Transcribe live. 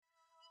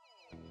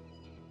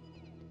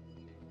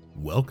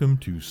Welcome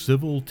to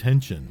Civil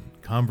Tension,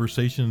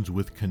 conversations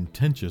with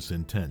contentious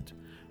intent.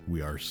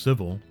 We are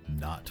civil,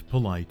 not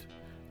polite.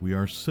 We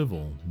are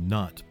civil,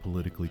 not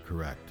politically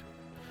correct.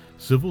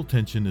 Civil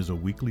Tension is a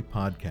weekly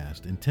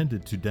podcast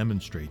intended to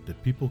demonstrate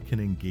that people can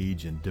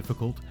engage in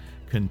difficult,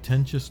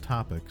 contentious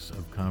topics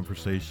of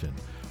conversation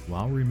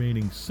while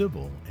remaining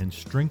civil and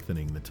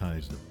strengthening the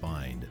ties that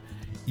bind,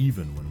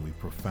 even when we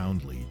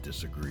profoundly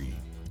disagree.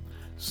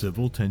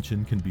 Civil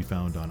Tension can be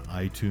found on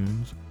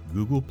iTunes,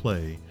 Google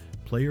Play,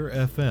 Player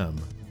FM,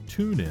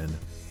 TuneIn,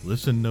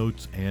 Listen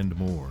Notes, and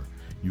more.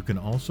 You can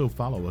also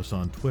follow us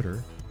on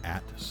Twitter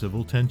at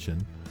Civil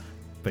Tension,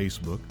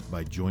 Facebook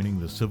by joining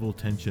the Civil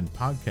Tension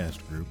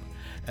podcast group,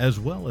 as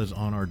well as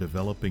on our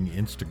developing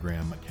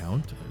Instagram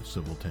account,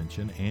 Civil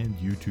Tension, and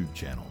YouTube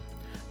channel.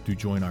 To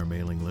join our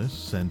mailing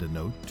list, send a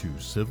note to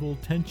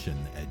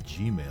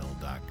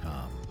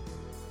civiltension@gmail.com.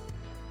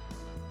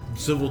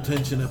 Civil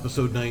Tension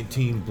episode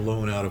 19,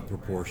 blown out of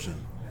proportion.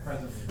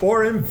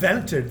 Or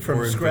invented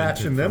from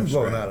scratch and then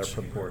blown out of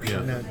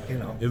proportion. Yeah. And, you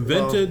know.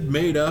 Invented,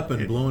 made up,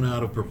 and blown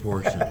out of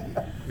proportion.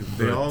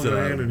 They all go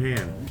hand in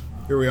hand.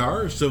 Here we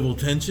are, Civil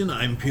Tension.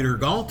 I'm Peter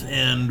Galt,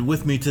 and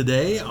with me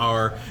today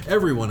are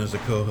everyone is a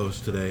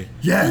co-host today.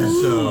 Yes.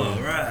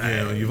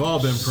 So you've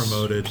all been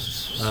promoted.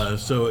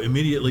 So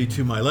immediately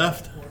to my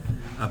left,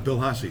 Bill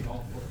Hussey.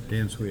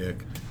 Dan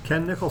Swiak.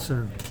 Ken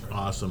Nicholson.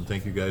 awesome.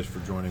 Thank you guys for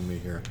joining me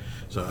here.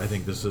 So I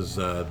think this is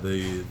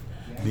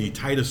the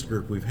tightest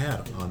group we've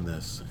had on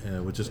this,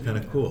 which is kind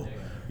of cool.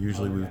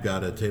 Usually we've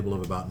got a table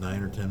of about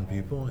 9 or 10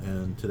 people,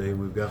 and today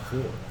we've got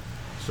 4.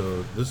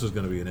 So this is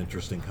going to be an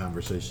interesting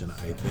conversation,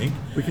 I think.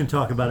 We can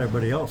talk about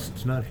everybody else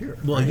that's not here.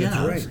 Well, Right? yeah,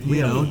 That's right.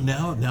 you know,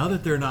 now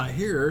that they're not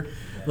here,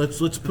 let's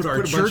put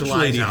our put a bunch church of lies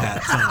lady out.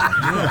 hats on.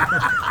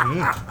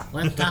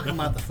 Let's talk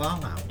about the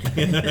fallout.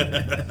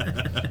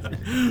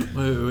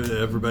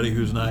 Everybody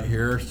who's not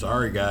here,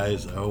 sorry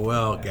guys. Oh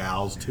well,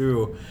 gals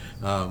too.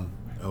 Oh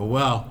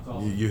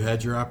well, you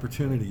had your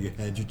opportunity, you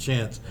had your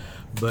chance.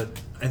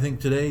 But I think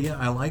today,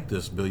 I like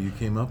this, Bill. You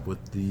came up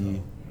with the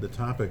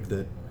topic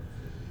that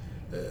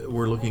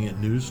we're looking at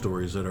news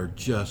stories that are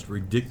just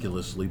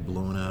ridiculously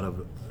blown out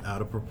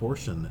of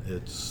proportion.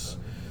 It's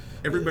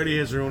Everybody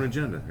has their own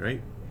agenda,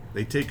 right?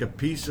 They take a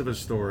piece of a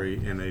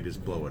story and they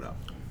just blow it up.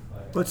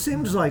 Well, it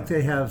seems like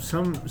they have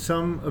some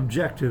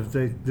objective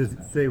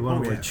they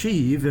want to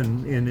achieve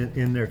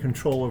in their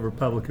control over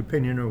public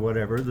opinion or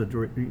whatever, the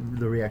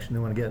reaction they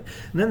want to get.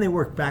 And then they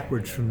work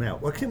backwards from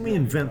that. What can we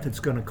invent that's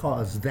going to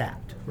cause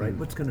that, right?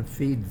 What's going to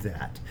feed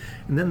that?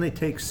 And then they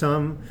take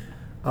some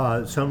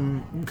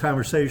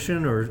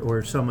conversation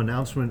or some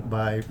announcement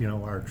by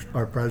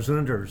our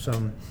president or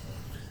some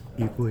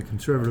equally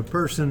conservative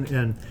person,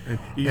 and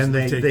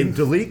they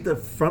delete the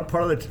front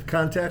part of the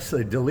context,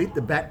 they delete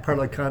the back part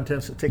of the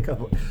context, they take a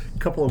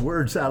couple of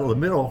words out of the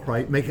middle,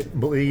 right? Make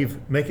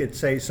it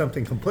say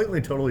something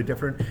completely totally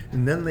different,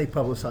 and then they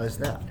publicize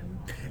that,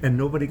 and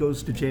nobody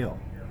goes to jail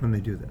when they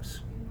do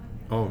this.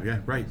 Oh yeah,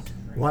 right.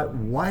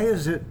 Why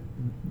is it?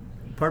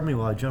 Pardon me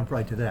while I jump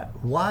right to that.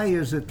 Why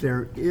is it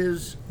there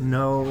is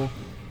no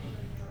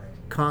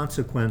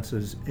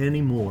consequences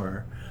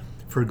anymore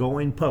for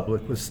going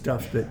public with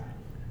stuff that,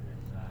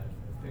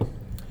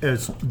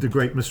 as the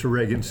great Mr.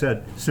 Reagan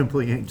said,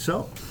 simply ain't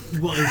so?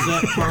 well, is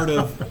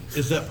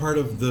that part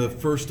of the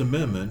First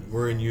Amendment,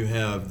 wherein you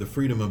have the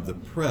freedom of the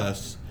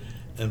press,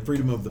 and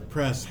freedom of the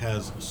press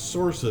has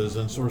sources,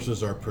 and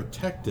sources are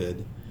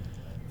protected.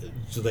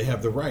 So they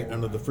have the right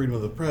under the freedom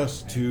of the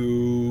press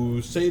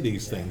to say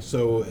these things.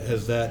 So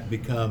has that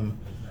become,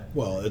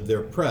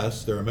 they're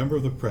press, they're a member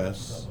of the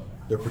press,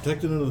 they're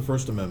protected under the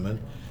First Amendment,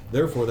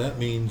 therefore that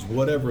means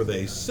whatever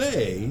they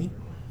say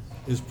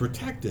is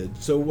protected.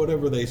 So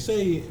whatever they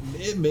say,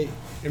 it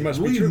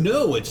must be true. We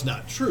know it's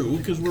not true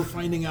because we're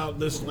finding out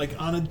this like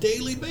on a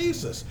daily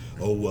basis.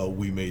 Oh, well,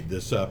 we made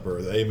this up,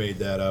 or they made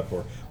that up,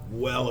 or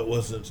well, it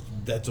wasn't,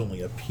 that's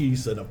only a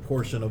piece and a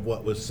portion of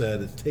what was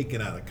said. It's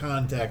taken out of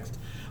context.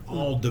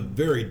 All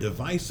very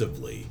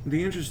divisively.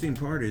 The interesting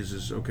part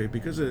is okay,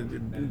 because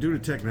due to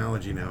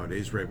technology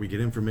nowadays, right, we get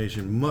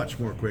information much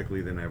more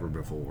quickly than ever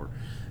before,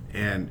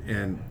 and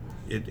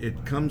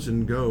it comes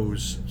and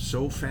goes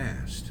so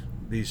fast,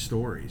 these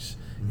stories,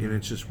 and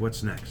it's just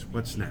what's next,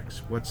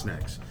 and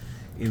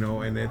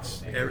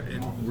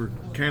we're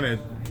kind of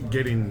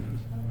getting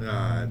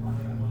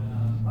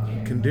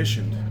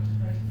conditioned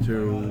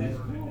to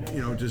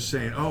just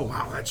saying, oh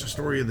wow, that's the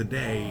story of the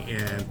day,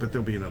 but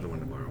there'll be another one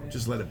tomorrow.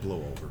 Just let it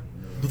blow over.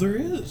 Well, there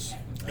is.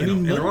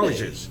 And there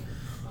always is.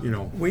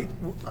 We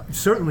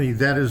certainly,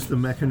 that is the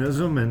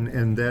mechanism,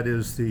 and that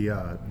is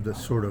the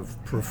sort of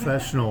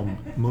professional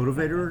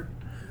motivator.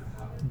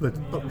 But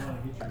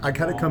I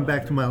got to come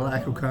back to my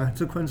lack of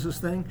consequences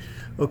thing.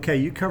 Okay,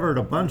 you covered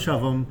a bunch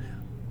of them.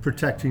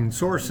 Protecting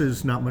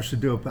sources, not much to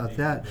do about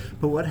that.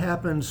 But what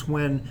happens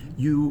when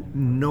you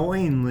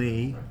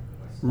knowingly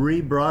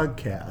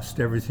rebroadcast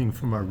everything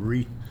from a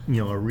retweet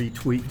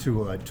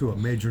to a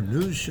major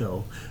news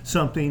show,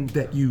 something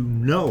that you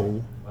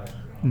know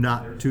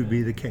not to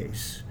be the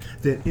case,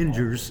 that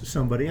injures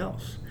somebody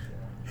else?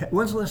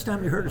 When's the last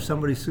time you heard of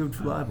somebody sued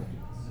for libel?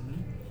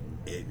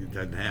 It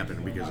doesn't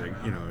happen because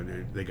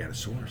they got a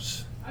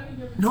source.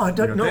 No, I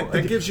don't know.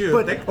 That gives you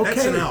but,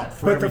 that's an out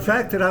for but everything. the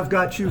fact that I've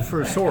got you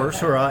for a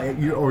source, or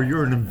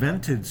you're an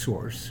invented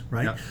source,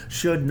 right, Yep.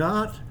 should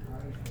not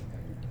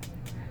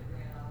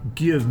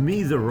give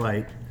me the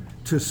right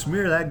to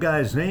smear that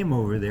guy's name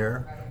over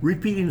there,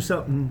 repeating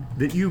something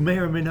that you may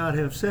or may not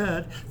have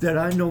said that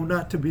I know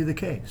not to be the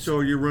case. So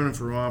you're running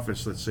for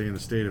office, let's say in the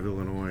state of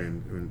Illinois,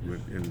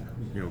 and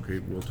okay,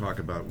 we'll talk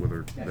about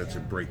whether that's a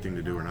brave thing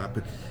to do or not.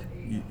 But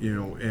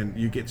and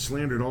you get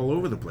slandered all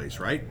over the place,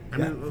 right? I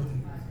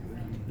mean,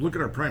 look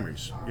at our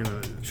primaries.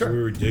 Sure.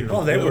 Ridiculous.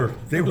 Oh,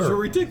 they It was a were.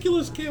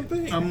 ridiculous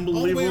campaign.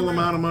 Unbelievable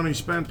amount of money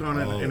spent on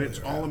it, and it's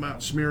all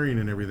about smearing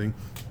and everything.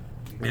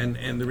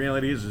 And the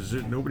reality is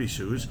that nobody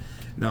sues.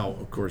 Now,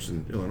 of course,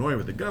 in Illinois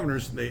with the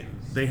governors,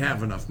 they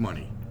have enough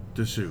money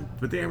to sue,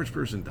 but the average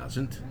person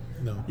doesn't.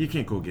 No. You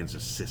can't go against a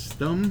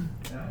system.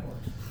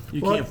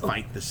 You Well, can't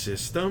fight the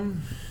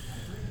system.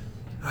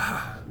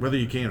 Whether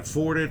you can't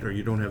afford it, or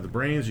you don't have the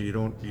brains, or you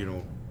don't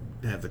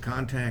have the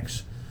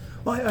contacts.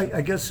 Well,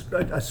 I guess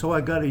so.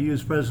 I got to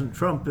use President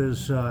Trump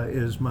as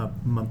my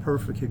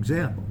perfect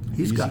example.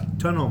 He's got a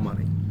ton of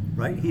money,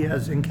 right? He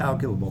has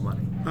incalculable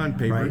money On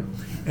paper. right?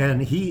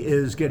 And he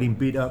is getting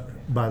beat up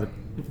by the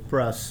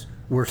press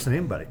worse than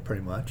anybody,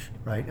 pretty much,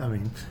 right? I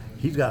mean,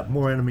 he's got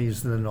more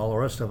enemies than all the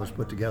rest of us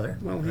put together.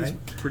 Well, he's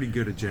right? pretty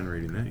good at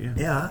generating that, yeah.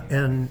 Yeah,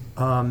 and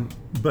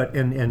but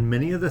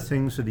many of the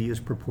things that he is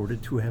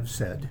purported to have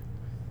said,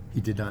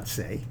 he did not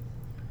say.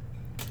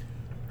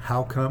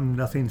 How come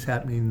nothing's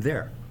happening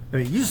there? I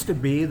mean, it used to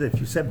be that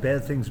if you said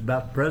bad things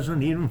about the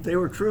president, even if they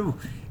were true,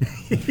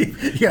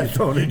 you got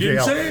thrown in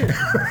jail.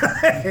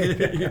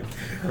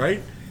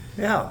 Right?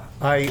 Yeah,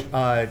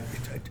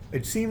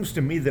 it seems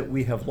to me that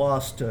we have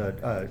lost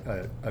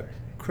a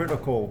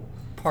critical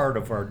part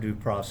of our due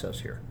process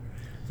here.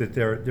 That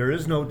there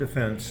is no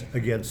defense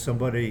against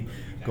somebody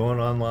going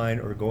online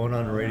or going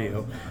on the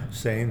radio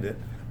saying that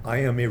I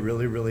am a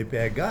really, really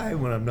bad guy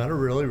when I'm not a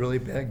really, really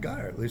bad guy,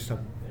 or at least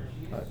I'm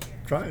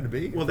trying to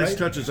be. Well, this right?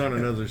 touches on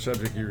another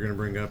subject you're going to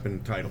bring up,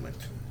 entitlement.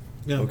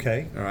 Yeah.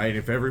 Okay. All right,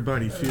 if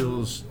everybody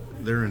feels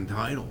they're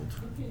entitled,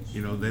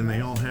 then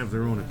they all have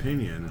their own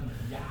opinion,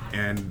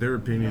 and their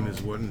opinion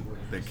is one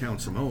that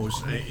counts the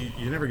most.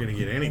 You're never going to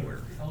get anywhere.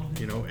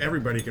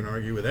 Everybody can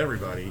argue with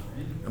everybody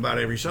about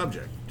every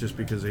subject just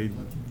because they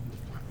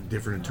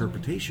different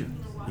interpretation.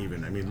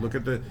 Even, I mean, look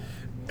at the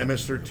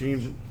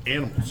MS-13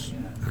 animals.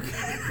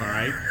 All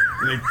right,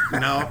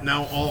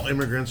 now all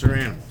immigrants are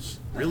animals.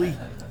 Really?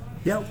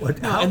 Yeah,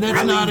 And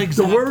that's not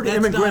exactly the word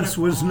immigrants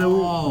was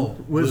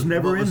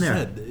never in there.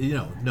 Said,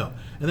 no,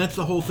 and that's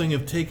the whole thing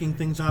of taking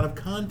things out of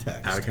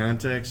context. Out of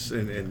context,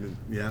 and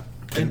yeah.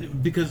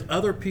 And because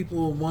other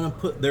people want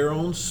to put their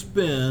own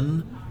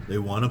spin, they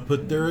want to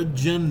put their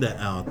agenda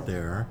out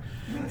there,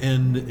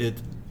 and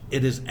it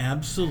is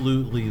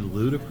absolutely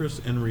ludicrous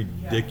and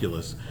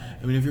ridiculous.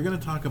 I mean, if you're going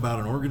to talk about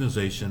an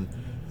organization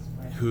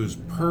whose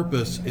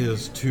purpose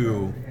is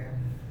to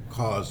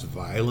cause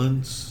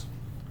violence,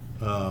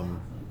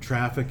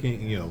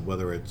 trafficking,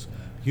 whether it's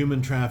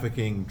human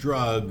trafficking,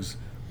 drugs,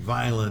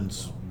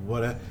 violence,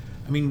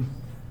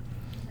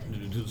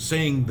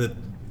 saying that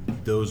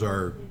those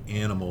are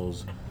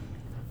animals,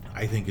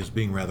 I think is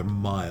being rather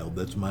mild.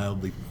 That's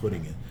mildly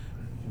putting it.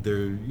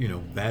 They're,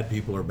 bad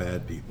people are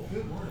bad people.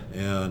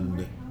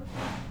 And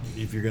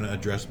if you're going to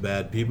address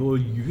bad people,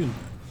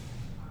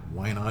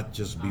 why not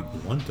just be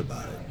blunt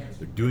about it?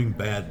 They're doing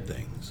bad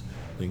things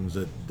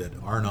that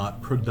are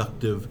not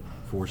productive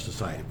for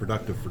society,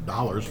 productive for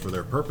dollars, for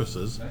their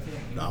purposes,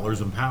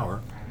 dollars and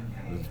power.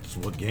 That's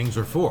what gangs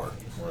are for.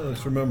 Well,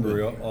 let's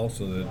remember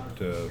also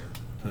that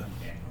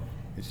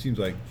it seems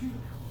like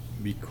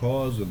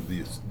because of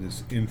this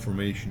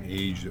information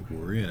age that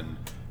we're in,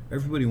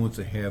 everybody wants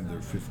to have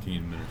their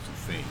 15 minutes of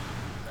fame,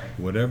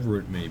 whatever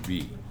it may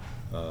be.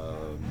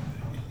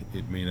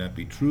 It may not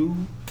be true,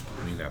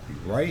 it may not be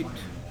right,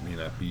 it may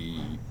not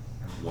be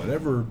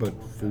whatever, but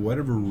for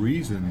whatever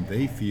reason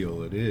they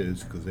feel it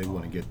is, because they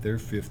want to get their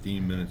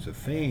 15 minutes of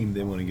fame,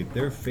 they want to get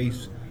their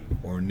face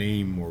or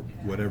name or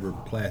whatever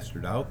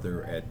plastered out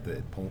there at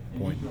that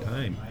point in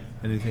time,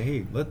 and they say,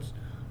 hey,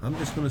 I'm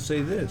just going to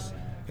say this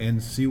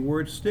and see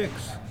where it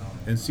sticks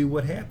and see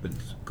what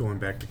happens. Going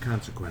back to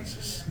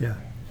consequences. Yeah.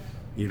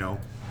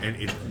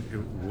 And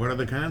what are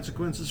the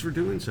consequences for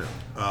doing so?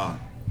 I'll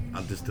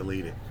just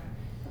delete it.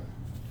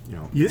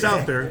 It's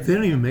out there. They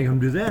don't even make them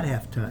do that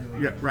half the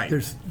time. Yeah, right.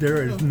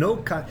 There is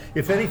no.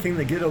 If anything,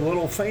 they get a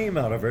little fame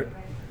out of it.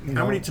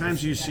 How many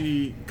times do you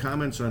see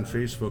comments on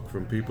Facebook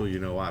from people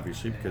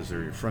obviously because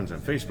they're your friends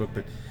on Facebook,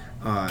 but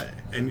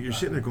and you're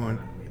sitting there going,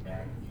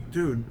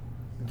 dude,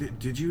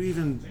 did you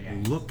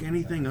even look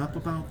anything up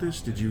about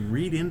this? Did you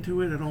read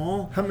into it at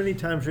all? How many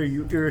times are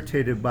you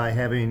irritated by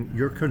having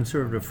your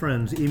conservative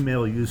friends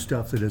email you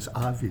stuff that is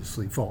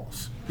obviously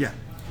false? Yeah,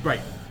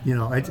 right.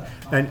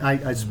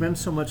 I spend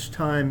so much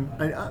time.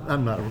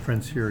 I'm not a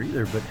Prince here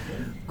either, but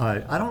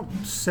I don't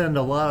send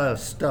a lot of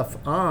stuff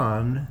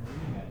on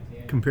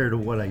compared to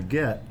what I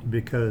get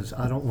because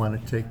I don't want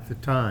to take the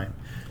time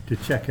to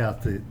check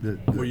out the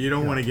Well, you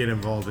don't want to get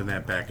involved in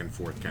that back and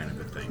forth kind of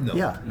a thing. No.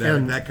 Yeah,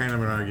 That kind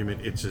of an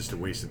argument, it's just a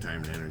waste of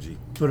time and energy.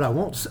 but I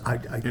won't.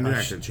 And you're not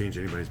going to change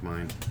anybody's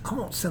mind. I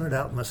won't send it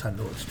out unless I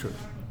know it's true.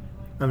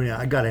 I mean,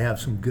 I got to have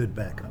some good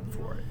backup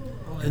for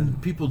it.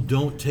 And people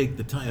don't take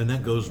the time, and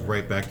that goes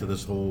right back to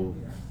this whole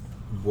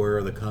where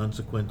are the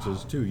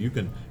consequences too. You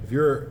can, if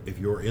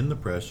you're in the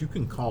press, you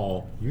can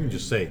call. You can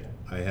just say,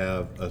 "I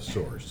have a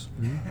source."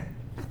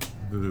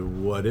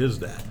 What is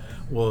that?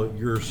 Well,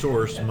 your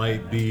source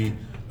might be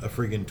a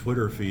friggin'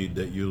 Twitter feed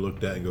that you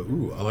looked at and go,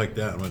 "Ooh, I like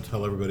that. I'm going to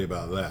tell everybody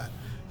about that."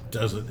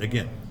 Doesn't,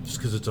 again, just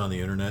because it's on the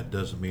internet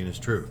doesn't mean it's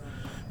true.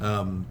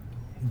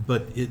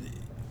 But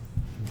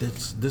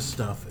this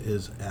stuff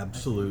is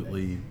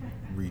absolutely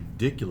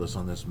ridiculous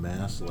on this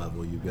mass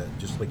level. You've got,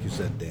 just like you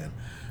said, Dan,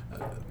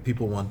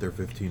 people want their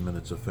 15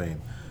 minutes of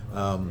fame.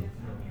 And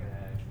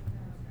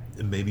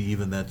maybe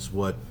even that's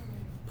what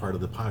part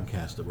of the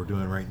podcast that we're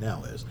doing right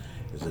now is.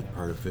 Is it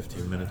part of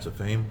 15 minutes of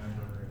fame?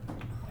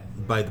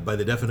 By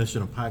the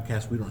definition of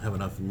podcast, we don't have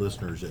enough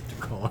listeners yet to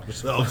call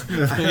ourselves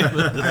famous.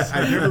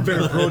 I've never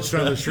been approached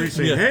on the street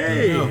saying,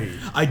 "Hey." No.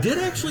 I did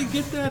actually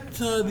get that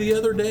the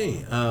other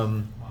day,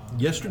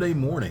 yesterday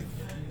morning,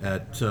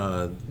 at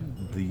the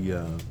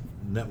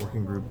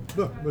networking group.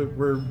 Look,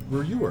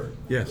 where you were.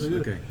 Yes,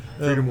 okay.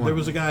 Freedom One. There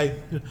was a guy.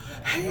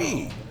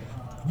 Hey,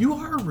 you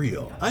are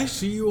real. I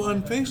see you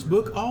on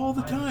Facebook all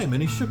the time,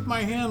 and he shook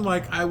my hand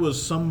like I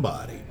was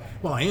somebody.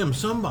 Well, I am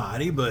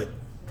somebody, but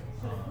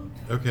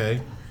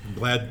okay.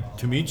 Glad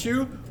to meet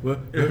you. Right.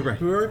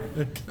 Who are?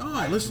 Oh,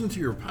 I listened to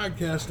your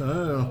podcast.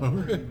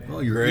 Oh,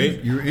 Well, you're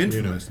great. you're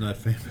infamous, not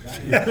famous.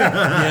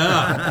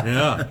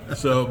 Yeah.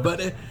 So,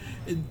 but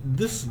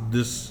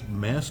this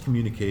mass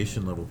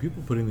communication level,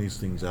 people putting these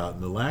things out,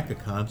 and the lack of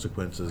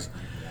consequences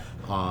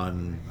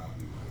on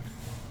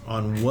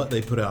what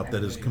they put out,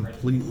 that is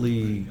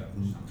completely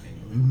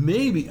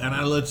maybe.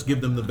 And let's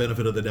give them the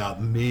benefit of the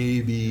doubt.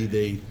 Maybe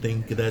they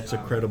think that's a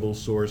credible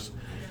source,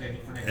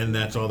 and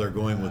that's all they're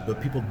going with.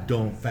 But people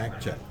don't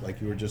fact check,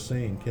 like you were just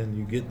saying. Ken,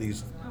 you get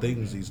these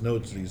things, these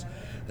notes, these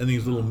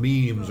little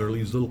memes or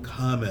these little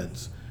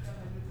comments.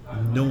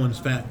 No one's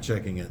fact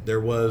checking it. There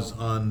was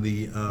on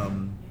the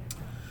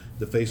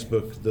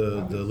Facebook,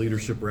 the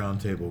leadership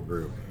roundtable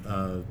group.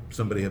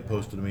 Somebody had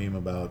posted a meme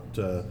about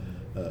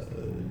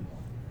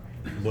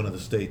one of the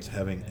states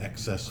having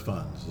excess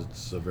funds.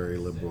 It's a very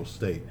liberal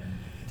state.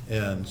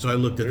 And so I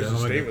looked at There's that. a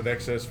I'm state like, with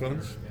excess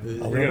funds?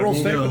 liberal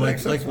state with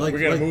excess funds?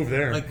 We gotta move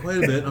there. Like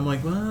quite a bit. I'm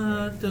like, well,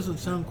 that doesn't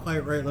sound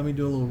quite right. Let me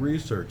do a little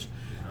research.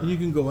 And you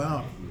can go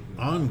out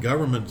on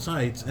government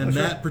sites, and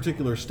that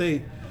particular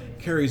state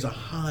carries a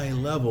high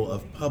level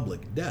of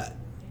public debt.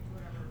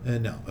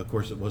 And now, of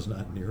course, it was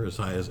not near as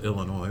high as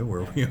Illinois,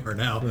 where we are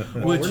now.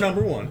 We're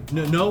number one.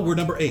 No, we're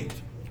number 8.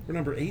 We're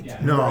number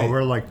 8. No, Right.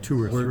 we're like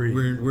 2 or 3.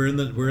 We're in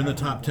the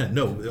top 10.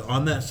 No,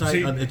 on that site,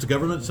 See, it's a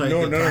government site. No,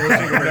 we're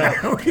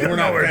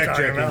not fact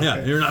checking.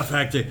 Yeah, you're not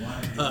fact checking.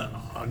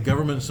 A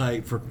government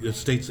site for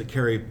states that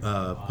carry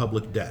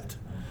public debt,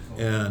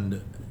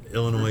 and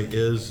Illinois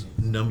is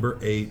number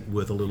 8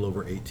 with a little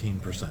over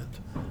 18%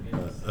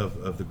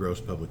 of the gross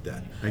public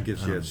debt. I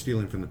guess,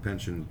 stealing from the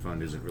pension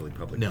fund isn't really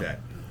public No.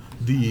 debt.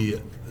 The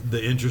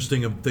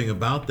interesting thing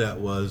about that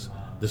was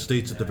the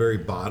states at the very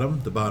bottom,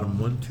 the bottom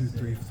 1, 2,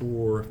 3,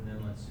 4,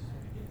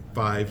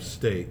 5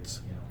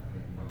 states,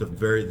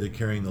 the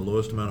carrying the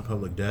lowest amount of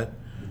public debt,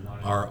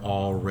 are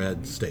all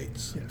red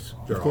states. Yes,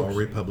 of They're all course.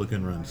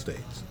 Republican-run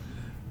states.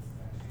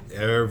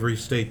 Every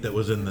state that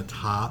was in the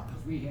top,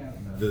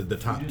 the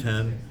top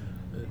 10,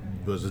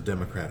 was a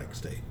Democratic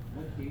state,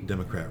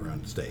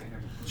 Democrat-run state.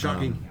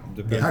 Shocking.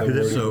 Depends How on could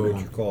it-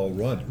 what you call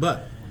run.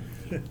 But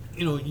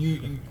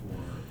you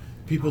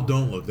people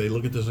don't look. They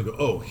look at this and go,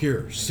 "Oh,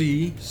 here,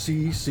 see."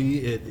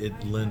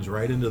 It lends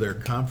right into their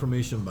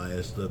confirmation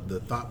bias, the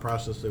thought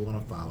process they want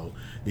to follow,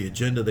 the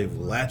agenda they've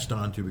latched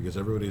onto because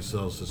everybody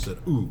else has said,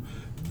 "Ooh,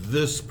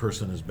 this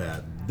person is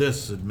bad.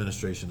 This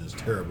administration is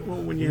terrible.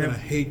 Well, when You're you gonna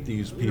have- hate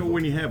these people." You know,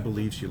 when you have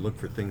beliefs, you look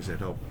for things that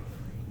help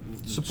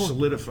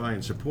solidify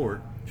and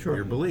support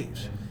your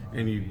beliefs.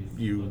 And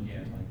you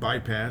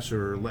bypass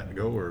or let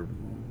go or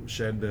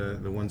shed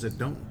the ones that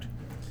don't.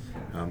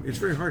 It's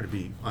very hard to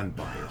be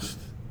unbiased.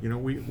 You know,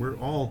 we're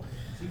all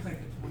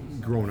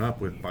grown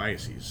up with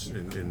biases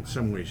in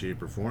some way,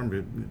 shape, or form,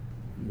 but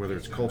whether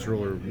it's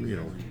cultural or,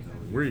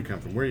 where you come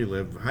from, where you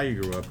live, how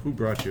you grew up, who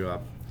brought you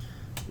up,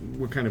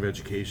 what kind of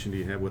education do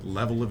you have, what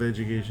level of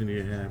education do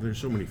you have. There's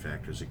so many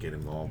factors that get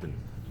involved,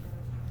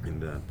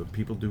 but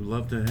people do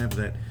love to have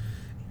that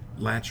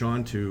latch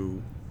on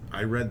to,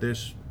 I read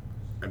this,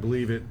 I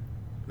believe it,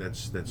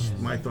 that's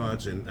my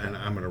thoughts, and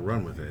I'm going to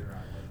run with it.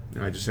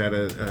 I just had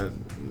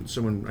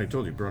someone I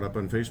told you brought up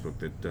on Facebook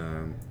that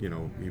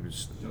he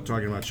was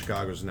talking about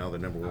Chicago's now the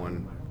number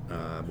 1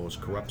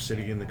 most corrupt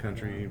city in the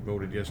country. He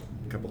voted a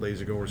couple days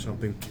ago or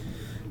something,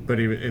 but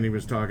he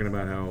was talking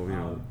about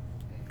how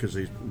because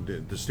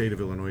the state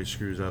of Illinois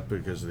screws up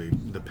because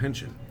of the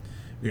pension.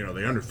 You know,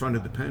 they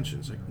underfunded the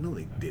pensions. Like, no,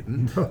 they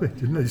didn't. No, they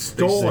didn't. They They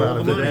stole stole out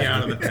the of money it.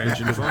 out of the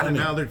pension fund, and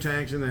now they're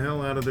taxing the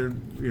hell out of their,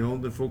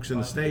 the folks in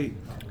the state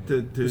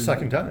to The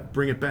second time.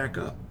 bring it back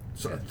up.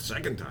 So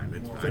second time.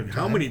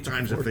 How many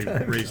times have they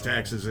raised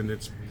taxes, and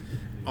it's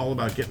all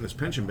about getting this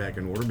pension back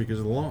in order because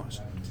of the laws.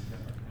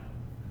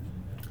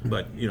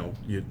 But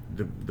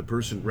the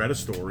person read a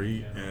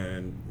story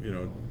and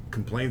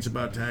complains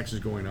about taxes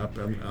going up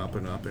and up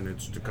and up, and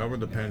it's to cover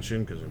the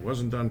pension because it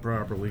wasn't done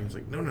properly. It's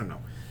like no,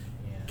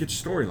 get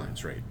your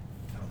storylines right,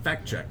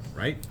 fact check,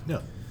 right?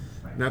 Yeah.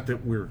 Not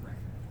that we're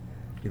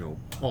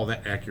all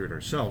that accurate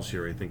ourselves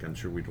here. I'm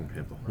sure we don't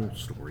have the whole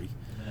story.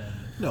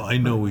 No, I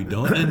know we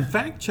don't. And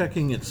fact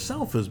checking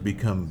itself has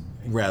become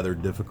rather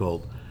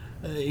difficult.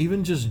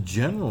 Even just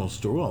general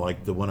story,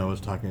 like the one I was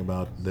talking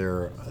about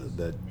there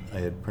that I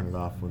had printed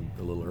off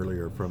a little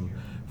earlier from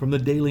the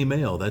Daily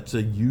Mail. That's a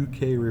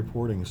UK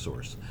reporting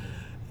source.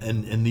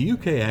 And the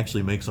UK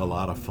actually makes a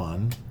lot of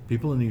fun.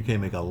 People in the UK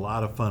make a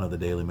lot of fun of the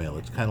Daily Mail.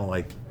 It's kind of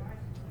like,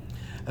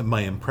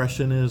 my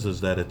impression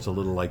is that it's a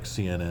little like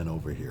CNN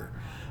over here.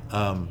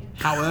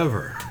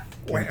 However,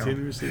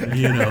 Continuously.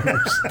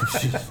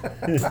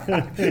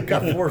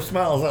 Got 4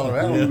 smiles all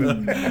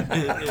around.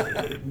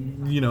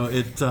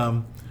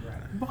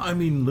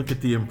 Look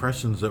at the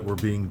impressions that were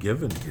being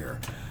given here.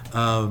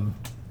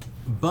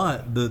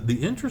 But the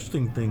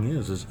interesting thing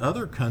is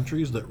other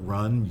countries that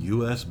run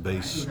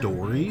U.S.-based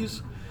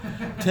stories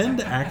tend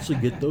to actually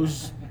get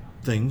those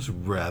things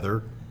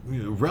rather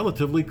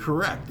relatively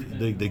correct.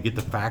 They get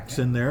the facts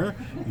in there.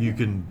 You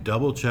can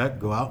double check,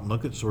 go out and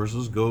look at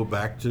sources, go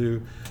back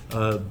to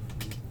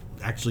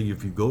actually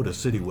if you go to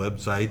city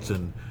websites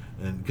and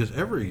because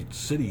every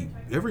city,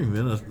 every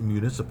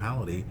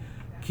municipality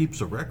keeps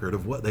a record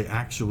of what they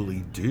actually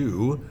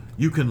do.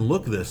 You can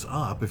look this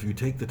up if you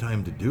take the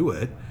time to do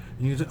it,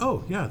 and you can say,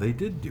 oh yeah, they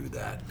did do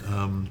that.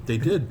 They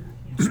did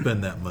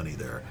spend that money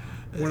there.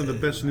 One of the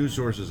best news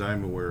sources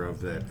I'm aware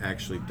of that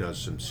actually does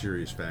some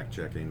serious fact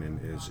checking and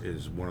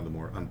is one of the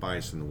more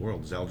unbiased in the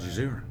world is Al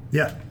Jazeera.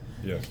 Yeah.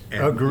 Yes.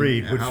 And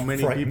Agreed, How which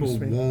many frightens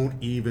people me.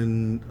 won't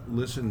even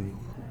listen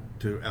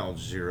to Al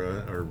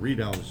Jazeera or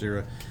read Al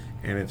Jazeera?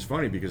 And it's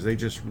funny because they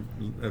just,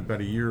 about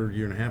a year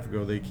and a half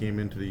ago, they came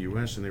into the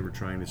U.S. and they were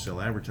trying to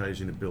sell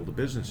advertising to build a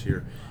business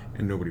here,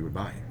 and nobody would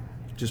buy it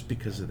just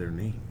because of their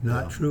name.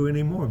 Not true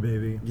anymore,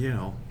 baby.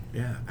 And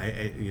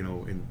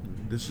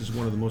this is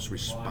one of the most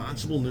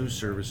responsible news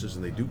services,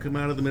 and they do come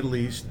out of the Middle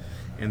East,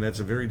 and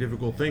that's a very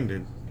difficult thing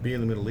to be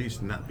in the Middle East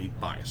and not be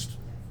biased.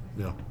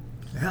 Yeah.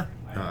 Yeah.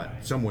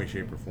 Some way,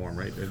 shape, or form,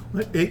 right?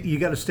 You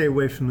got to stay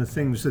away from the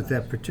things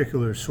that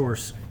particular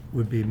source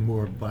would be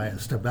more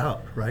biased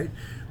about, right?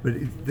 But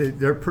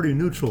they're pretty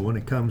neutral when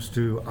it comes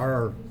to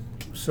our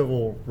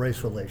civil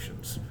race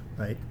relations,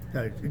 right?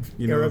 If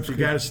you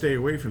got to stay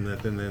away from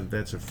that, then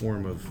that's a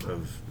form of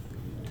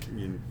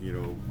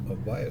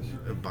bias.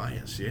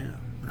 bias, yeah.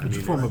 It's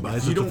a form of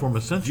bias. It's a form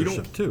of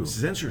censorship too.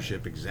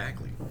 Censorship,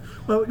 exactly.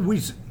 Well,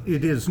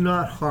 it is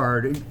not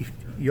hard.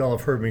 Y'all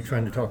have heard me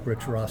trying to talk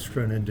Rich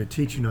Rostron into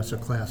teaching us a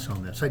class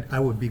on this. I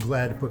would be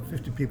glad to put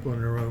 50 people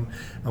in a room.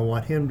 I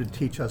want him to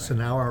teach us an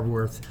hour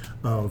worth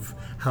of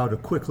how to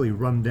quickly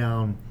run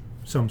down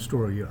some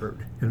story you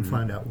heard and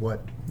find out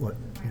what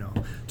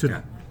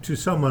to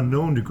some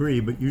unknown degree,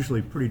 but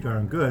usually pretty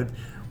darn good,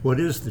 what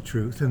is the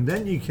truth. And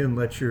then you can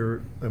let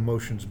your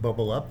emotions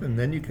bubble up, and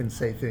then you can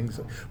say things.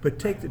 But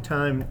take the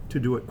time to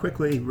do it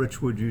quickly.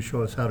 Rich, would you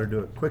show us how to do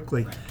it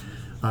quickly?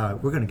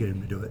 We're going to get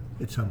him to do it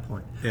at some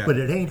point. Yeah. But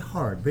it ain't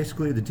hard.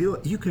 Basically, the deal,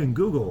 you can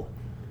Google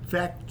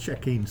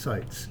fact-checking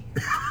sites.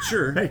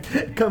 Sure.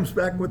 It comes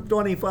back with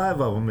 25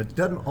 of them. It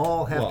doesn't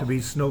all have to be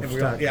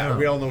Snopes.com.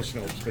 we all know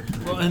Snopes, but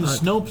Well, and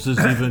Snopes is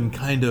even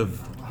kind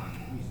of.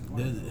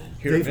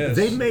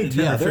 They've made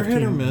 10 or They're 15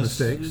 hit or miss.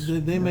 mistakes.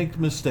 They make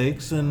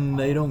mistakes, and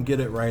they don't get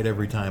it right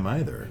every time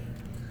either.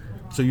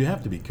 So you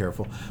have to be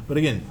careful. But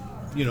again,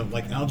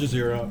 like Al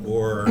Jazeera,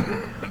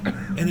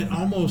 and it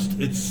almost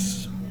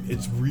it's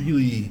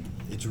really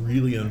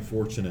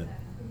unfortunate.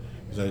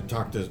 Because I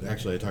talked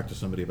to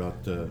somebody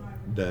about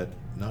that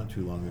not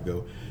too long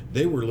ago.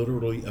 They were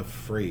literally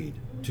afraid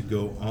to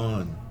go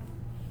on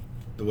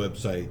the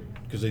website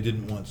because they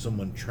didn't want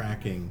someone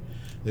tracking.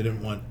 They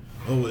didn't want,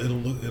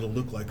 it'll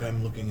look like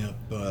I'm looking up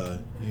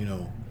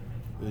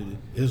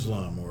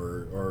Islam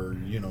or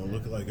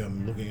look like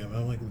I'm looking up.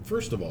 I'm like,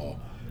 first of all,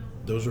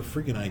 those are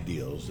freaking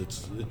ideals.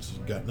 It's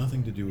got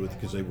nothing to do with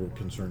because they were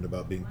concerned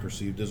about being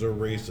perceived as a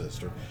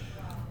racist or.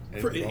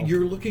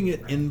 You're looking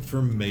at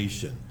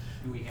information,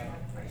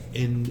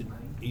 and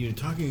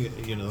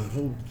the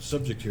whole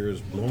subject here is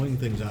blowing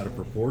things out of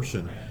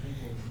proportion.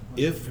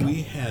 If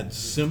we had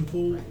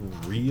simple,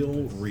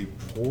 real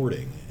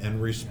reporting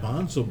and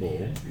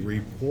responsible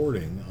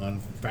reporting on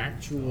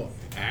factual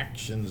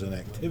actions and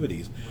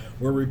activities,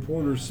 where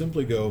reporters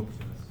simply go,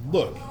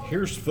 look,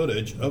 here's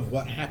footage of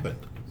what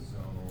happened.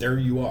 There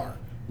you are.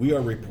 We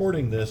are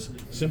reporting this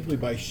simply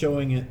by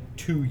showing it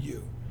to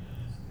you.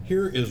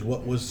 Here is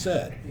what was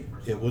said.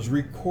 It was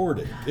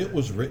recorded. It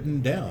was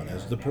written down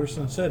as the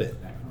person said it.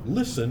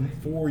 Listen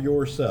for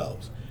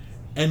yourselves.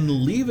 and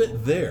leave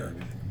it there.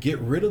 Get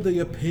rid of the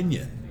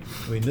opinion.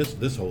 I mean,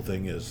 this whole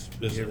thing is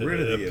Get rid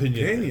of the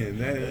opinion.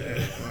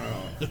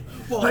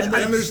 Well, And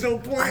there's no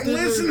point in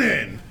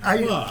listening.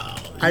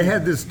 I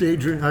had this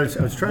daydream. I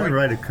was trying to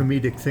write a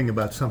comedic thing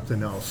about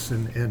something else,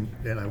 and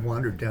I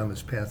wandered down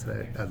this path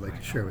that I'd like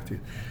to share with you.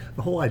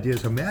 The whole idea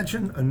is,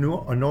 imagine a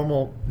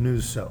normal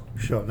news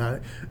show. Now,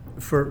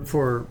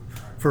 for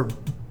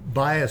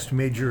biased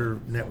major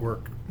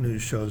network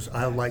news shows,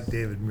 I like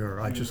David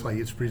Muir. I just like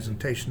his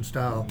presentation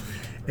style,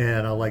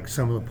 and I like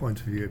some of the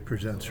points of view it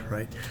presents.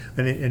 Right,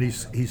 and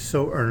he's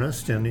so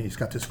earnest, and he's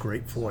got this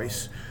great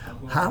voice.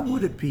 How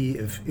would it be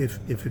if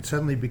it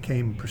suddenly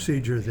became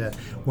procedure that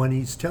when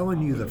he's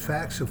telling you the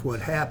facts of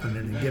what happened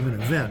in a given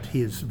event,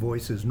 his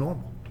voice is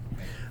normal,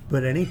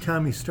 but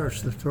anytime he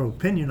starts to throw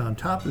opinion on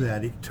top of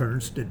that, he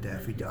turns to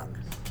Daffy Duck.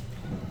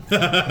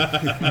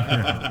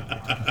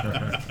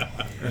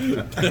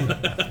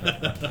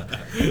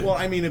 Well,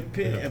 I mean,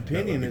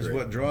 opinion is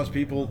what draws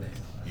people.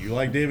 You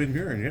like David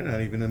Muir, and you're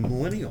not even a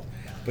millennial,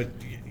 but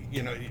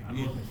you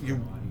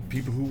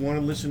people who want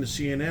to listen to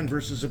CNN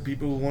versus the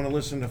people who want to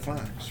listen to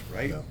Fox,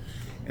 right? Yeah.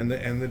 And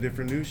the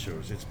different news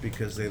shows. It's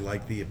because they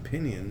like the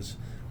opinions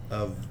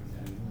of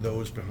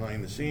those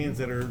behind the scenes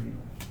that are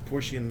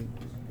pushing,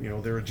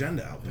 their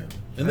agenda out there.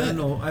 And I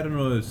don't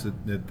know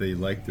that they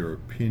like their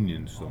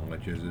opinions so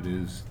much as it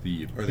is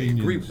the opinions, or they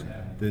agree with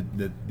them.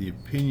 that the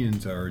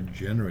opinions are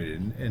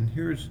generated. And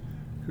here's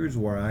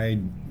where I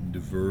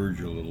diverge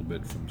a little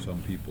bit from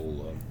some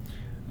people.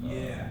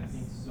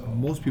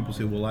 Most people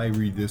say, well, I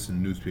read this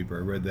in the newspaper,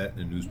 I read that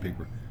in the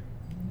newspaper.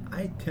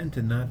 I tend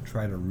to not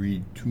try to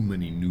read too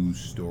many news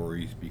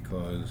stories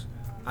because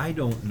I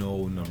don't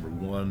know, number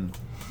one,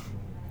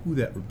 who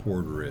that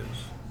reporter is.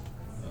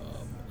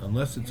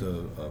 Unless it's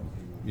a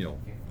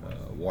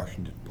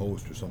Washington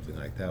Post or something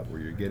like that, where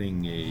you're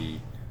getting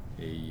a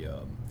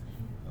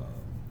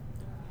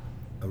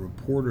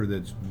reporter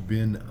that's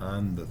been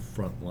on the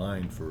front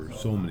line for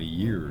so many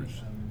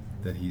years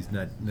that he's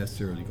not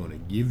necessarily going to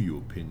give you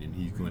opinion,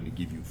 he's going to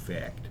give you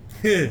fact.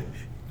 No.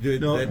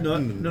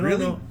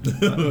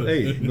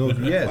 Hey, no,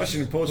 yes.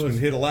 Washington Post's been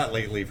hit a lot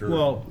lately for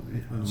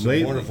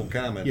some wonderful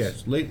comments.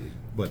 Yes, lately.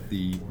 But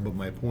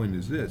my point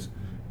is this,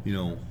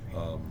 there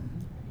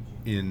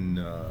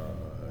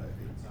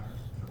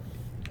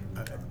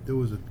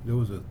was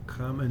a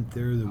comment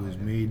there that was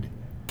made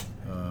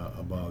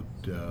about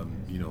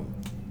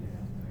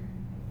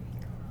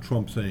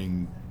Trump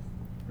saying,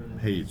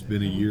 "Hey, it's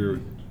been a year.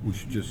 We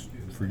should just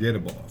forget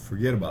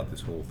about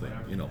this whole thing."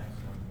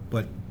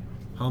 But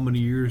how many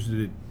years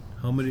did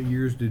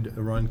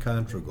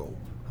Iran-Contra go?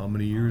 How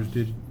many years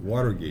did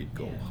Watergate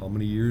go? How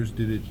many years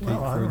did it take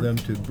for them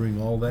to bring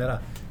all that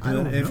up?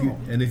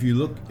 If you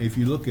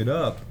look it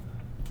up,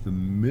 the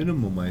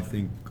minimum, I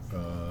think,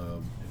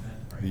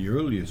 the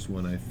earliest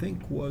one I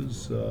think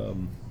was not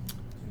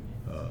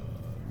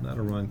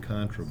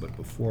Iran-Contra, but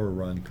before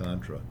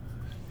Iran-Contra,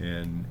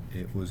 and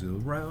it was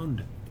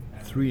around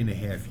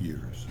 3.5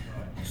 years.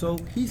 So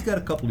he's got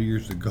a couple of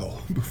years to go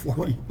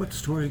before What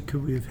story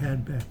could we have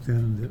had back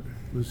then that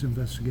was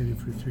investigated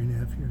for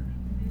 3.5 years?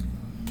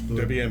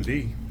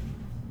 WMD,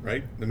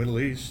 right? The Middle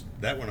East.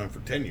 That went on for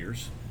 10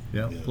 years.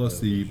 Yeah.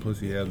 Plus you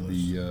have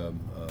the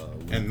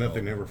and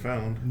nothing ever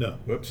found. No.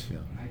 Whoops. Yeah.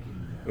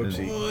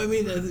 Oopsie. Well, I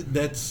mean,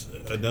 that's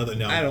another.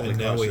 Now, That only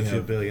now cost we us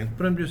have $1 billion.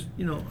 But I'm just,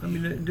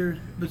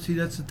 but see,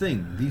 that's the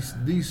thing.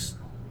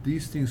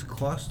 These things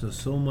cost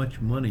us so much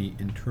money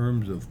in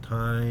terms of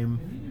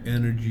time,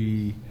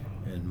 energy,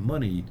 and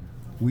money.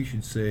 We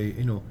should say,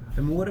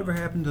 whatever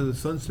happened to the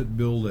Sunset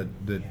Bill that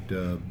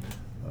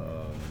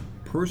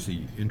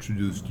Percy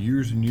introduced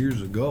years and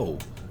years ago,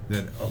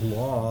 that a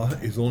law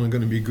is only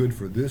going to be good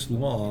for this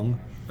long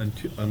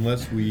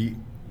unless we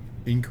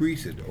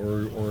increase it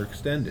or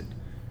extend it.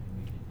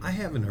 I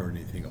haven't heard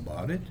anything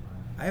about it.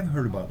 I haven't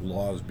heard about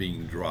laws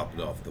being dropped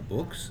off the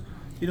books.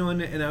 And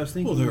I was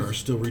thinking. Well, there are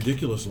still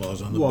ridiculous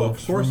laws on the books. Well,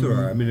 of course there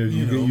are. I mean,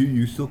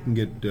 you still can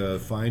get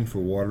fined for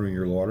watering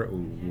your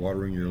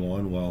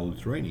lawn while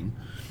it's raining.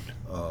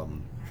 Well,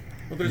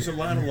 there's a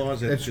lot of laws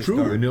that That's just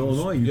true. aren't. In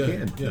Illinois, you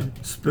can. Yeah.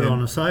 Spit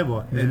on a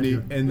sidewalk.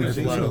 There's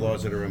a lot of thing-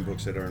 laws that are in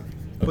books that aren't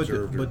But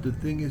observed. the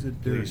thing is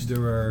that least.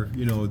 there are,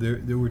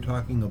 they were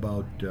talking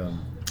about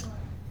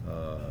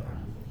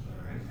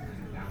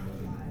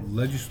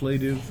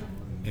legislative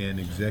and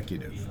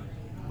executive.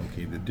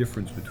 Okay, the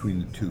difference between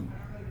the two,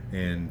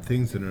 and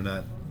things that are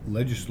not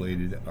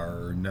legislated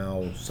are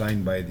now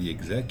signed by the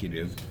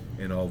executive,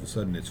 and all of a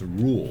sudden it's a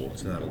rule.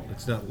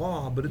 It's not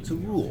law, but it's a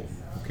rule.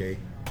 Okay,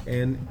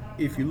 and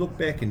if you look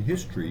back in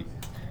history,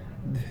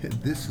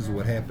 this is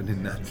what happened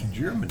in Nazi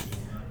Germany.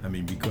 I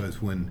mean, because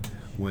when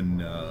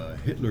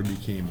Hitler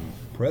became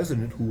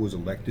president, who was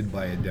elected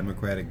by a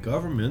democratic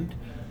government,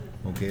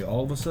 okay,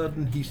 all of a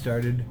sudden he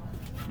started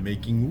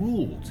making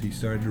rules. He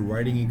started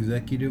writing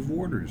executive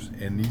orders,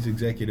 and these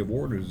executive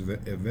orders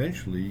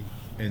eventually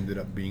ended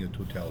up being a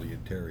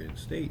totalitarian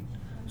state.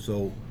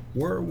 So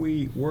where are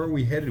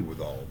we headed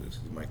with all of this?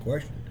 Is my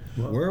question.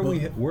 Where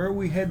are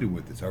we headed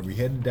with this? Are we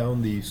headed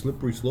down the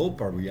slippery slope?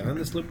 Are we on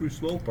the slippery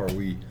slope? Are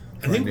we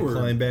Trying to we're-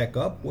 climb back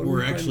up? What are we We're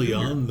trying to actually do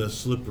here? on the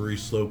slippery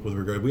slope with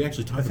regard. We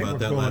actually I talked think about we're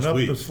that going last up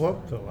week. the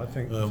slope, though. I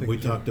think We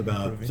things are talked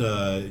about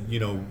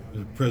improving.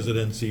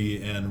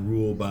 presidency and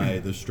rule by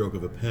the stroke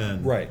of a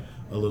pen, Right.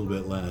 a little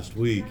bit last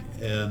week,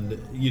 and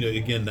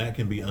again that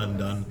can be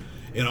undone.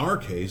 In our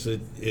case,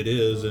 it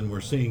is, and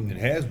we're seeing It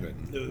has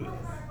been.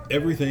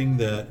 everything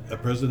that a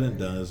president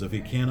does. If he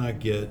cannot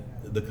get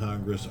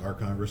our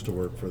Congress to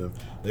work for them,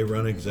 they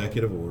run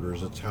executive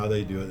orders. It's how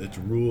they do it. It's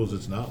rules.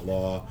 It's not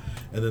law.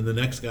 And then the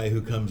next guy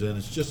who comes in,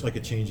 it's just like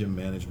a change in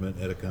management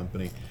at a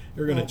company.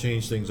 They're going to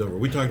change things over.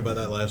 We talked about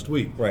that last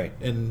week. Right.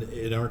 And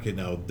in our case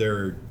now,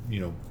 they're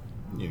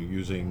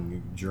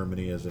using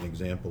Germany as an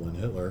example and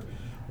Hitler.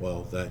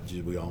 Well,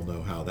 we all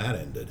know how that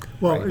ended.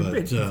 Well, but,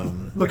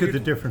 look at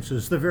the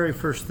differences. The very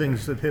first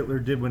things that Hitler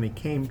did when he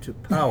came to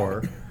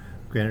power,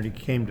 granted he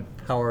came to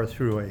power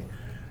through a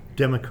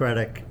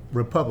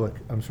republic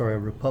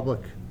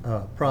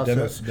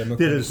process that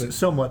democratically- is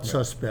somewhat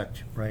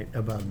suspect, right,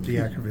 about the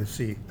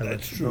accuracy of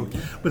its vote.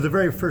 But the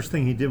very first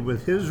thing he did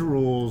with his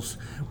rules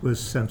was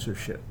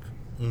censorship.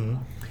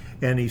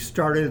 And he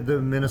started the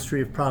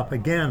Ministry of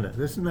Propaganda.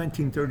 This is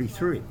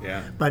 1933. Yeah.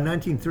 By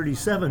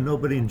 1937,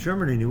 nobody in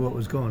Germany knew what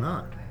was going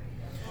on.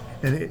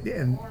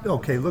 And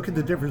okay, look at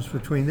the difference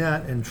between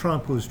that and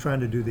Trump, who's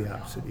trying to do the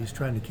opposite. He's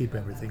trying to keep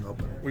everything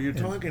open. Well, you're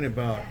talking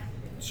about,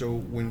 so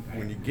when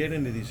you get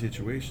into these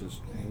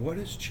situations, what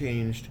has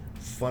changed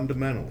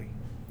fundamentally?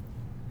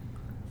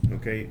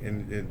 Okay,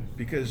 and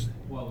because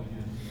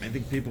I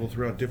think people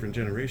throughout different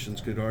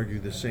generations could argue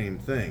the same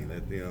thing,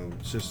 that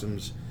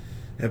systems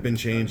have been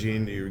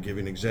changing. You're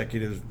giving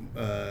executive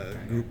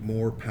group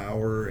more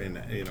power, and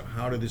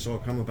how did this all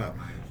come about?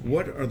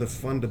 What are the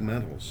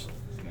fundamentals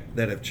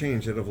that have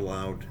changed that have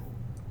allowed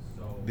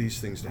these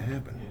things to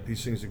happen,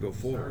 these things to go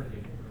forward?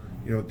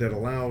 That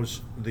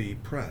allows the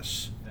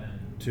press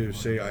to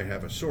say, I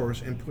have a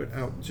source, and put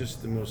out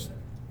just the most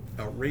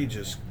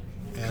outrageous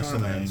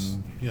comments.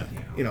 Yeah.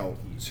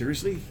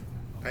 Seriously,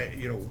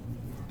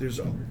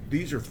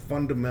 these are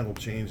fundamental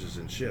changes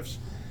and shifts,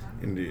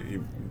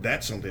 and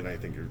that's something I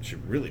think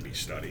should really be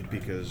studied,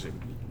 because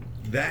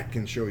that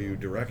can show you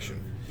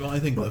direction. Well, I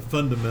think the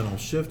fundamental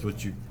shift,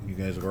 which you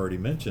guys have already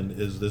mentioned,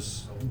 is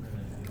this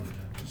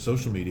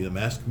social media, the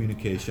mass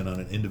communication on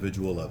an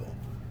individual level.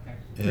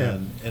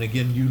 And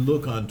again, you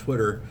look on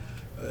Twitter,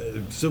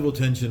 Civil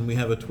Tension, we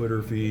have a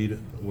Twitter feed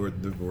where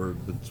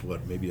it's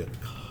maybe a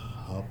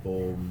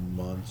couple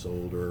months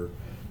older,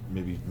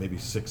 maybe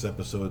 6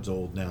 episodes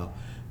old now.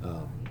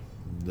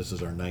 This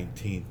is our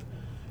 19th,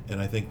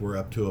 and I think we're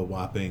up to a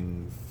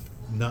whopping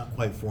not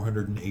quite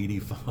 480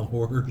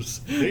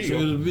 followers. So it's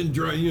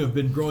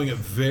been growing it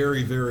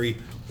very, very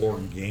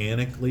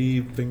organically,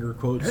 finger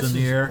quotes That's in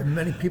the air. as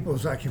many people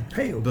as I can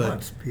pay at But-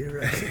 once, Peter.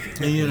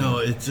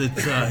 It's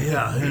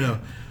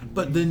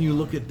But then you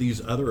look at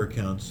these other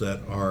accounts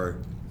that are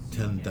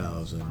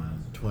 10,000,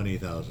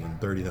 20,000,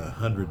 30,000,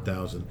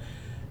 100,000,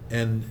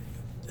 and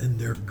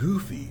they're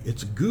goofy.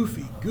 It's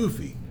goofy,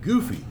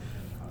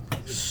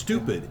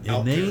 stupid,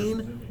 Out there.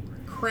 inane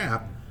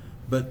crap.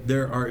 But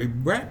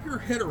wrap your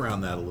head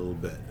around that a little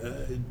bit.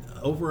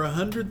 Over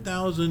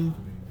 100,000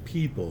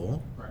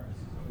 people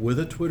with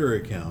a Twitter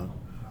account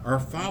are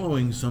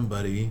following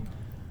somebody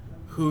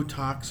who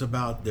talks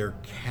about their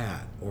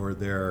cat or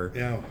their,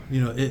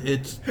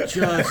 it's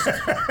just,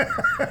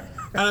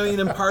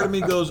 and part of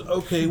me goes,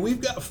 okay,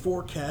 we've got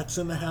 4 cats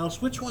in the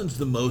house. Which one's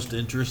the most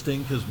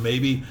interesting? Because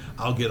maybe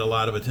I'll get a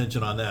lot of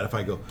attention on that if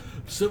I go,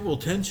 Civil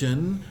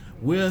Tension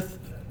with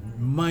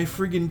my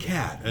friggin'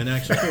 cat. And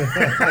actually,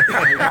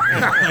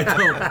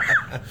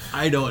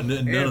 I don't, none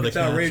And of the it's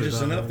cats outrageous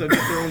are done. enough that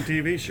it's their own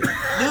TV show.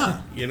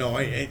 Yeah.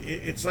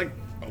 It's like,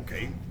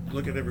 okay,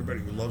 look at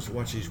everybody who loves to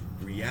watch these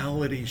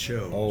reality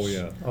shows. Oh,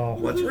 yeah.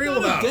 What's There's real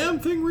not about a it? damn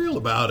thing real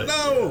about it.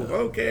 No,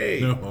 okay.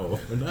 No,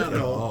 not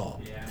at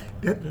all.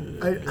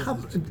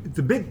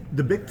 The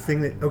big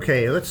thing that,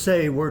 okay, let's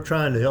say we're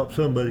trying to help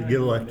somebody get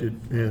elected,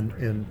 and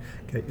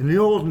in the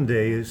olden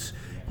days,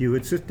 you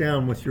would sit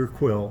down with your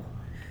quill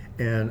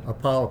and a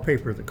pile of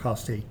paper that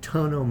cost a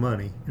ton of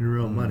money, in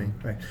real money,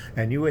 right?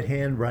 And you would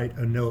handwrite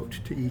a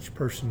note to each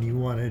person you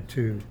wanted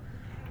to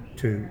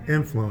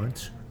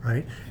influence,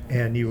 right?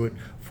 And you would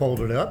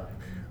fold it up,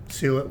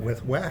 seal it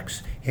with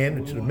wax, hand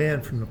it to the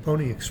man from the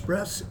Pony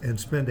Express, and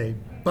spend a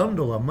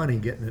bundle of money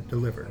getting it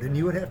delivered. And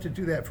you would have to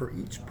do that for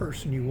each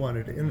person you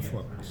wanted to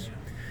influence.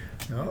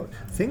 Now,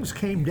 things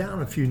came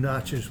down a few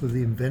notches with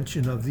the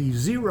invention of the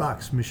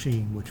Xerox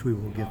machine, which we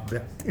will give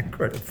back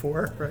credit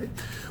for, right?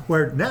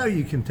 Where now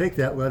you can take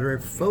that letter,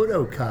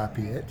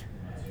 photocopy it,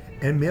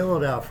 and mail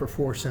it out for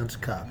 4 cents a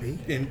copy.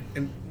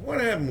 And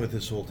what happened with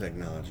this whole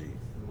technology?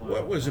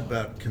 What was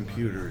about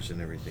computers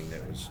and everything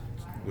that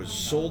was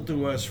sold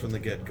to us from the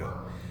get-go?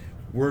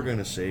 We're going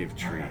to save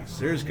trees.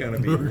 There's going to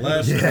be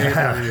less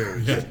paper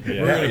used.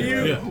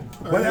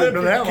 What happened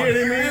to that one?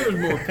 Kidding me? There's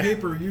more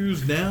paper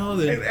used now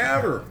than And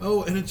ever.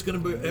 Oh, and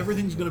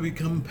everything's going to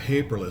become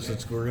paperless.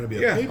 We're going to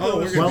be a paperless. Oh,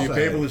 we're going to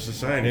be a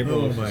society. paperless society.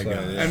 Oh my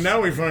God. And now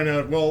we find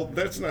out, well,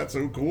 that's not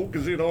so cool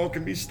because it all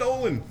can be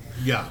stolen.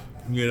 Yeah.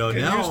 You know,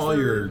 Can now use all for-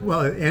 your,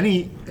 Well,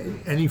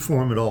 any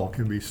form at all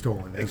can be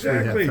stolen. As we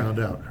Exactly. have found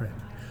out, right?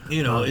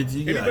 you know, it's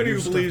yeah, Anybody your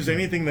who stuff believes can-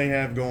 anything they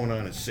have going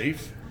on is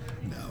safe,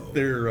 No.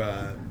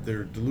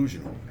 they're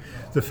delusional.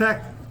 The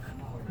fact,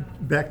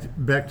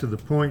 back to the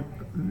point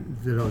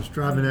that I was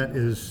driving at,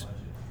 is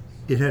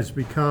it has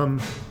become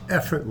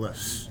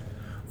effortless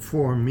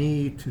for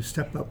me to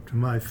step up to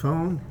my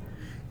phone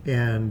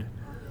and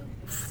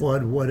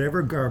flood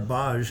whatever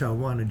garbage I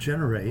want to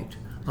generate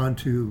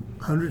onto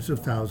hundreds of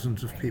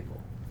thousands of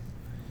people.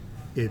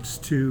 It's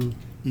too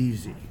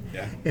easy.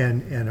 Yeah.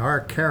 And our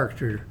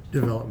character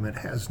development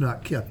has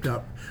not kept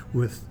up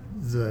with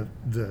the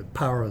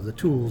power of the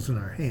tools in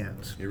our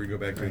hands. Here we go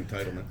back to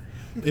entitlement.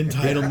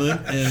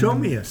 Entitlement and Show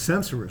me a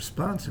sense of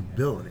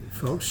responsibility,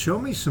 folks. Show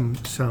me some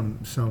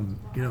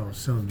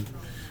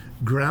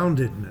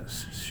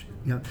groundedness.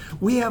 You know,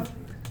 we have,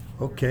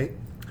 okay.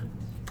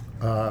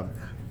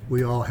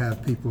 We all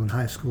have people in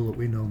high school that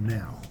we know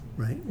now,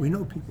 right? We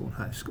know people in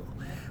high school.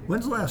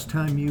 When's the last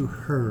time you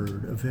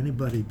heard of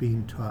anybody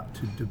being taught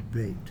to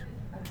debate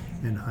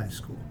in high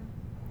school?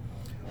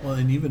 well,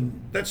 and even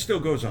That still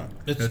goes on.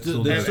 it's That's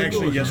still, still- that still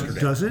actually goes on. yesterday.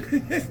 Does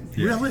it?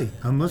 Really?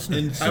 I'm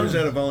listening. And I was so-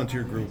 at a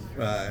volunteer group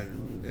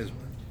as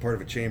part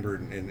of a chamber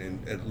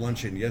and at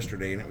luncheon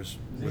yesterday, and it was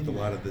with a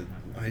lot of the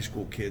high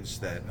school kids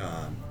that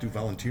do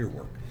volunteer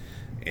work,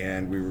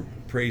 and we were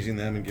praising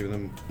them and giving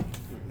them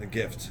a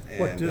gift.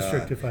 What And,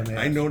 district, if I may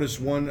I ask? noticed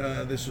one.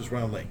 This was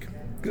Round Lake,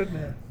 Good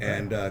man.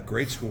 and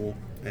great school,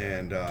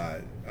 and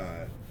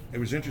it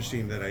was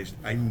interesting that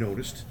I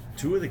noticed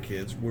two of the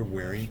kids were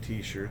wearing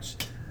T-shirts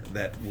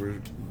that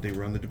they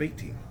were on the debate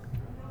team.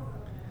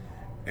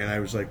 And I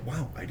was like,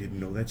 wow, I didn't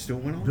know that still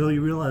went on. Bill,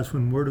 you realize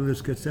when word of this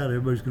gets out,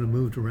 everybody's going to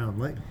move to Round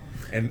Lake.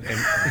 And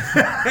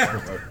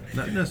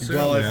Not necessarily.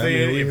 well, if I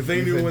they mean, if they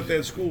we've knew had- what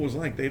that school was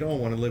like, they'd all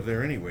want to live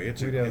there anyway.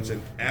 It's We'd have- it's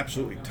an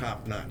absolutely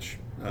top notch,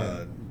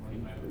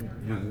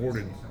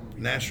 rewarded,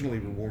 nationally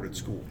rewarded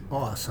school.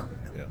 Awesome.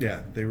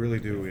 Yeah, they really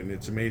do, and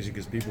it's amazing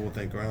because people will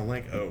think, "Oh,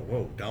 like, oh,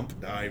 whoa, dump,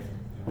 dive,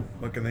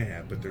 what can they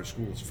have?" But their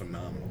school is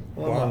phenomenal.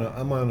 Well,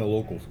 I'm on a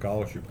local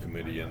scholarship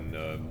committee, and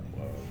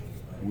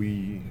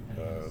we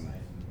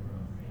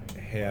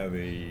have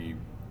a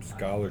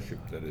scholarship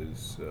that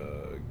is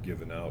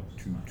given out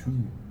to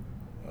two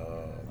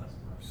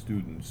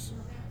students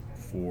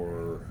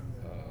for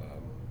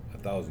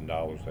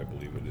 $1,000, I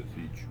believe it is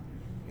each,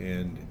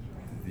 and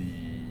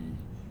the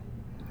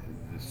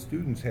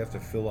students have to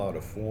fill out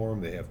a form.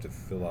 They have to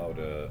fill out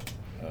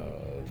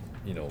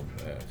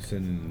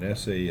send in an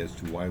essay as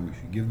to why we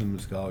should give them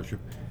the scholarship,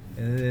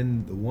 and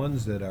then the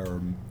ones that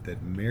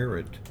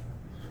merit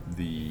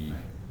the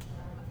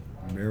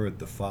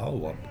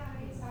follow-up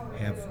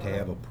have to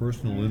have a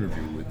personal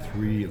interview with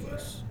three of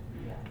us.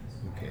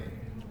 Okay,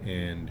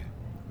 and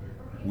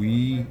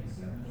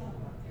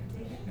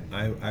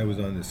I was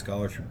on this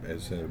scholarship,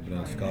 as I've been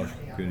on a scholarship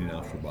committee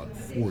now for about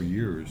 4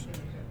 years,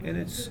 and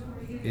it's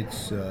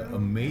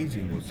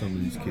amazing what some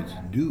of these kids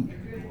do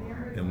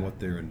and what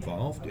they're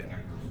involved in.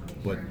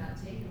 But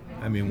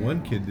I mean,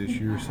 one kid this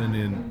year sent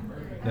in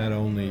not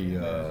only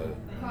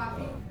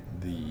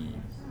the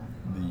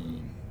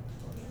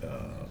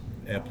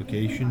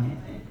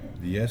application,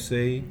 the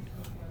essay,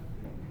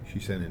 she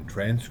sent in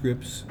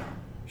transcripts,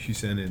 she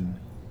sent in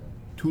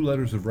 2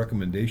 letters of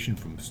recommendation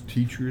from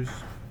teachers,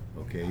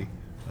 okay,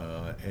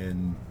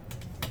 and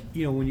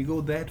you know, when you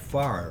go that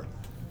far,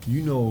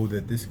 you know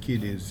that this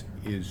kid is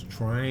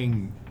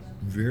trying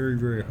very,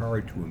 very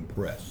hard to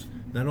impress.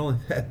 Not only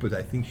that, but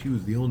I think she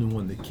was the only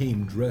one that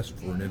came dressed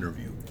for an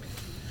interview.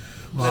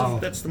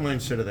 That's the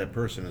mindset of that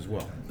person as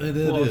well. It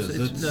Well, is. it's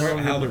It's- not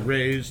only How the- they're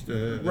raised,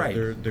 Right,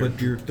 but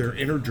their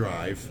inner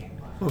drive.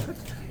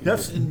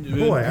 That's in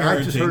boy. I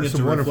just parenting, heard it's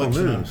some a wonderful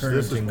reflection on news.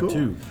 This is parenting, cool.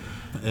 too.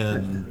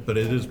 But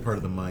it is part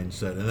of the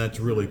mindset, and that's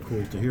really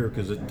cool to hear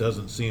because it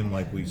doesn't seem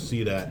like we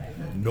see that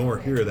nor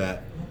hear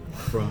that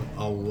from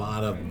a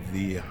lot of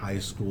the high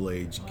school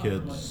age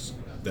kids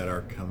that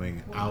are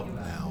coming out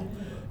now,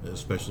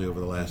 especially over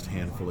the last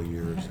handful of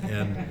years.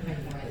 And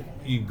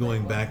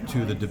going back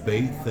to the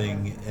debate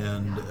thing,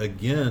 and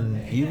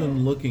again,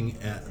 even looking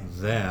at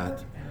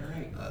that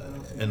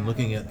and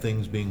looking at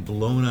things being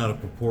blown out of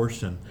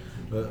proportion.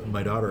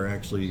 My daughter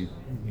actually,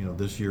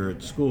 this year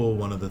at school,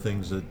 one of the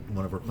things that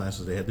one of her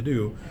classes they had to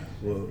do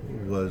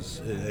was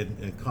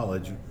in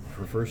college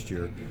for first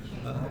year,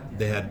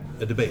 they had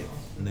a debate,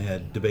 and they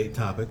had debate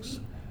topics,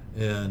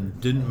 and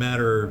didn't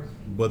matter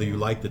whether you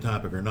liked the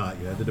topic or not,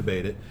 you had to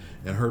debate it.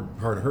 And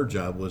part of her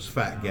job was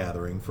fact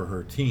gathering for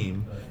her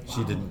team.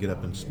 She didn't get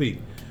up and speak.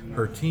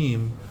 Her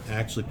team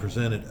actually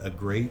presented a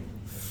great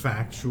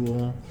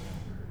factual,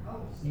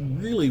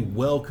 really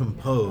well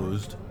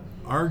composed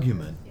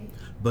argument,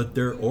 but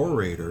their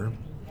orator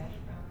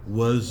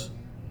was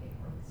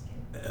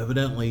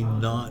evidently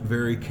not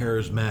very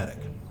charismatic.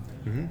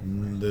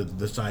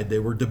 The side they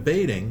were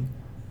debating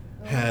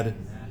had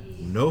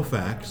no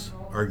facts,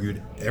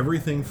 argued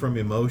everything from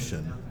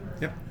emotion,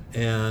 Yep.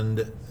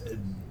 and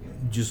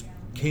just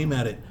came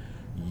at it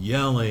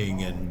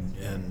yelling and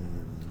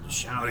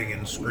shouting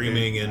and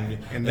screaming And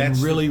and that's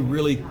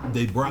really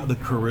they brought the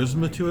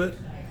charisma to it,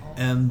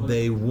 and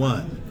they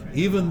won,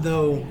 even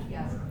though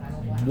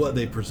what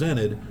they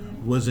presented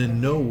was in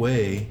no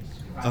way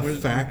a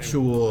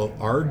factual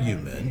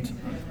argument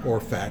or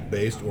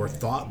fact-based or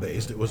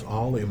thought-based. It was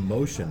all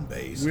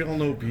emotion-based. We all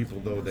know people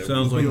though that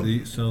Sounds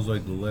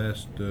like the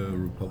last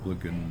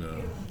Republican.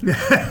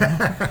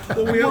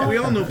 Well, we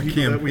all know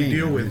people that we Campaign.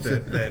 deal with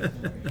that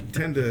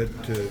tend to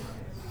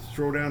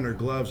throw down their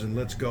gloves and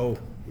let's go,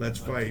 let's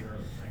fight,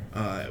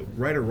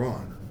 right or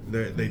wrong.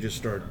 They just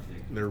start.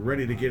 They're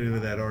ready to get into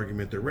that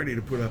argument. They're ready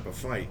to put up a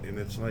fight, and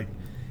it's like,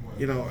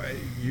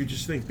 you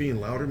just think being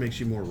louder makes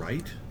you more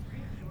right.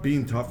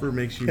 Being tougher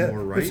makes you more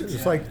right.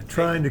 It's like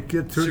trying to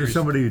get through to Seriously.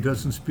 somebody who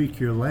doesn't speak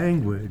your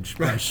language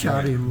by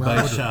shouting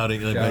louder. By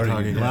shouting, by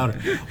talking louder.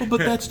 Well, but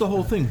that's the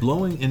whole thing.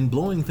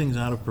 Blowing things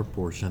out of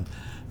proportion.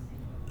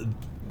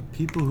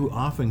 People who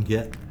often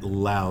get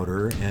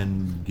louder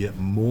and get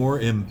more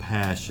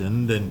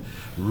impassioned and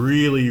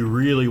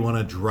really want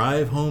to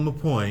drive home a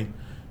point,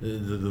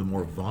 the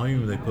more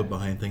volume they put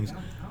behind things,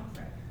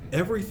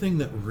 everything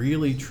that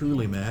really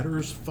truly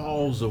matters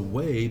falls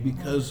away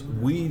because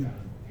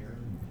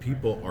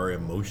people are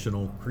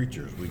emotional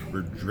creatures.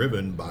 We're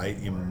driven by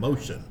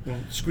emotion. Well,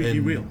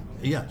 squeaky wheel.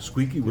 Yeah,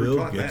 squeaky We're wheel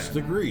taught gets that.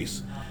 the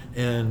grease.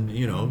 And,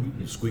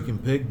 squeaking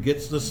pig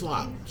gets the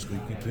slop.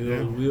 Squeaky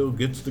wheel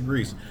gets the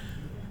grease.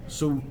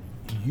 So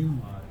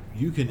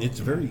you can, it's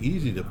very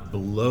easy to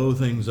blow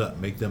things up,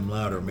 make them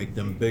louder, make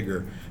them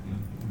bigger,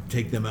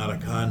 take them out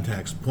of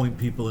context, point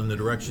people in the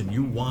direction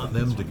you want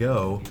them to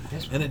go.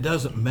 And it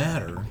doesn't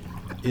matter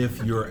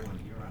if you're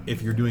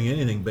doing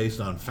anything based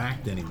on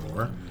fact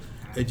anymore.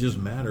 It just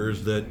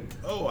matters that,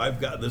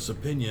 I've got this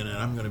opinion and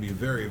I'm going to be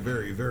very,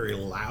 very, very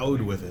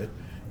loud with it.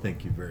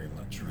 Thank you very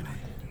much, Renee.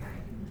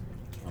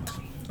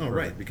 Oh,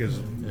 right, because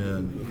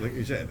And, like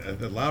you said,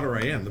 the louder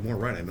I am, the more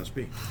right I must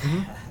be.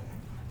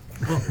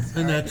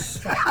 and that's,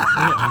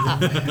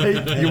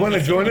 Hey, you want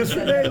to join us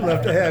today?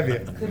 Love to have you.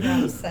 Could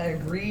not have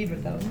said agreed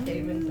with those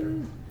statements or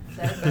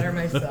said better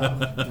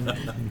myself.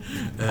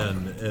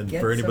 and Get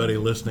for anybody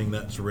some- listening,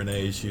 that's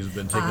Renee. She's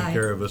been taking Hi.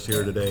 care of us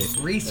here today.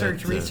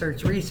 Research,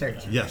 At,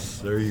 research. Yes,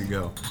 there you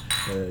go.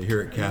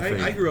 Here at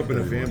Cafe. I grew up in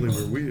a 31. family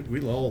where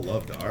we all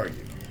loved to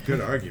argue,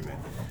 good argument.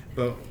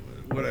 But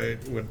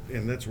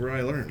and that's where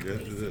I learned.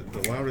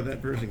 The louder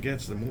that person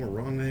gets, the more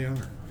wrong they are.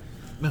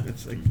 Yeah.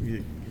 It's like,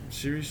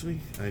 seriously?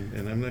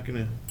 And I'm not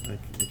gonna. I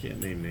can't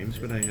name names,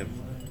 but I have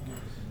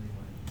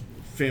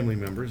family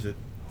members that,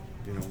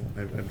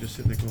 I'm just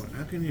sitting there going,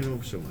 how can you know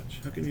so much?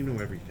 How can you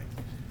know everything?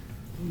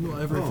 Well,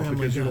 every family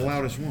because you're the does.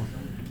 loudest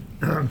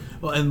one.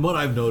 Well, and what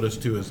I've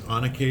noticed too is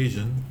on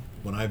occasion,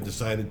 when I've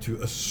decided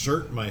to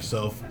assert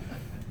myself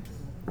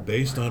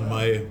based on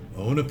my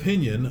own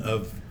opinion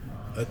of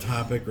a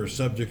topic or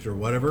subject or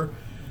whatever,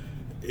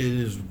 it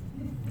has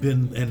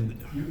been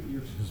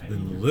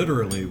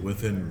literally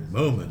within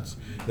moments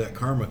that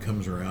karma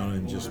comes around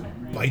and just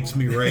bites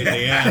me right in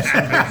the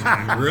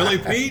ass. Really,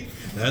 Pete?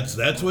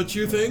 That's what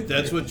you think?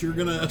 That's what you're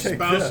gonna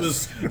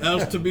espouse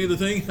as to be the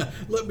thing?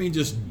 Let me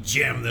just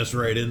jam this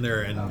right in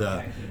there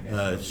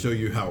and show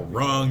you how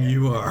wrong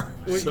you are.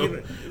 Well,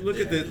 So, look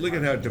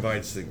at how it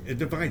divides things. It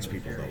divides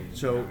people, though.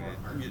 So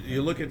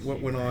you look at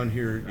what went on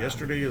here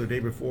yesterday or the day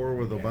before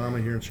with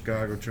Obama here in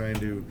Chicago trying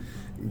to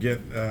get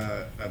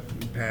a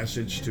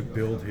passage to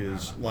build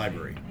his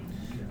library,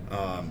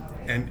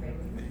 and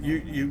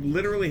you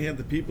literally had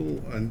the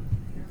people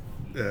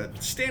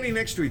standing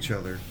next to each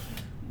other,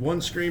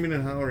 one screaming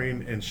and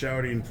hollering and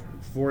shouting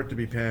for it to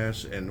be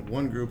passed, and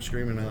one group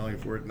screaming and hollering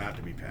for it not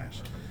to be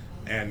passed,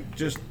 and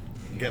just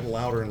getting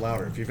louder and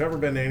louder. If you've ever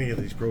been to any of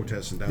these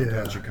protests in downtown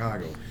Yeah.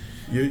 Chicago,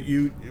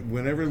 you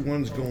whenever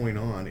one's going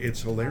on,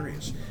 it's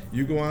hilarious.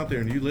 You go out there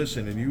and you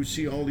listen and you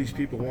see all these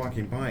people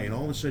walking by, and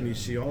all of a sudden you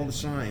see all the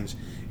signs,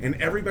 and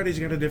everybody's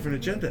got a different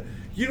agenda.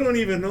 You don't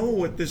even know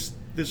what this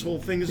whole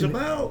thing is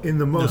about. In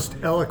the most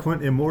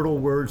eloquent, immortal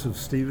words of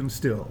Stephen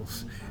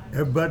Stills,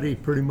 everybody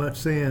pretty much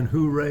saying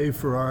 "Hooray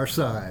for our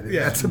side." And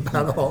Yeah. that's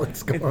about all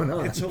that's going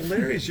on. It's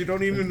hilarious. You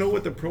don't even know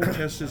what the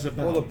protest is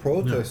about. Well, the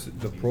protest,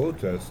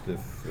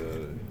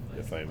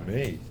 if I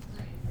may,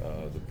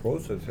 the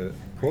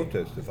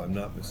protest, if I'm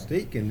not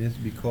mistaken, is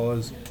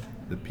because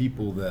the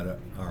people that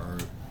are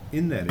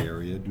in that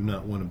area do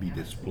not want to be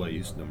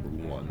displaced. Number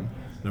one.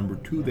 Number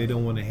two, they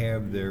don't want to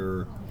have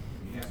their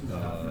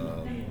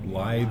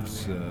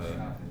lives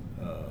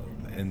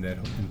and that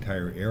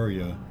entire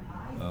area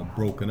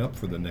broken up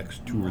for the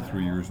next 2 or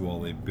 3 years while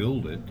they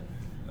build it.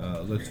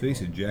 Let's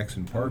face it,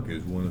 Jackson Park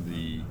is one of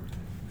the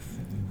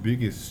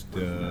biggest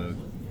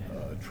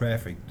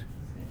trafficked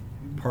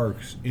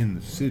parks in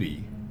the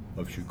city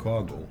of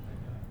Chicago,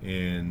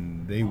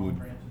 and they would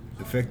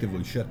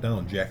effectively shut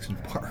down Jackson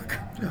Park.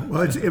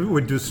 Well, it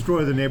would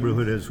destroy the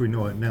neighborhood as we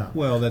know it now.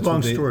 Well, that's long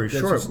what they, story that's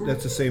short.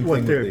 That's the same what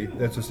thing. they're-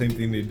 That's the same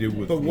thing they did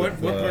with. But what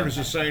with, part of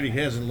society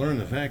hasn't learned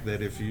the fact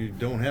that if you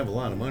don't have a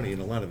lot of money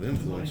and a lot of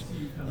influence,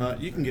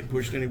 you can get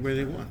pushed anywhere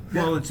they want?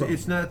 Well,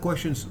 it's not a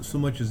question so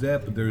much as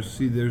that, but there's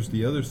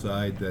the other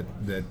side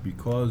that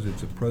because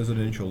it's a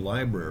presidential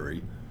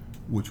library,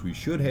 which we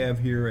should have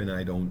here, and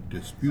I don't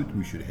dispute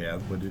we should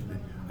have, but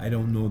I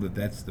don't know that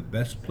that's the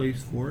best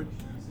place for it.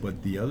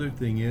 But the other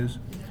thing is,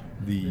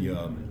 the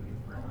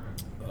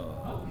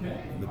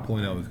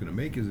point I was going to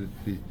make is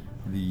that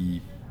the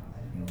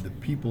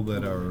people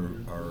that are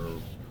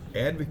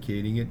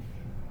advocating it,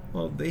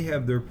 well, they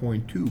have their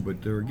point too.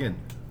 But there again,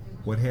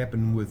 what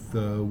happened with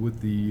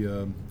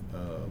the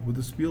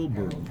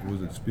Spielberg?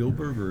 Was it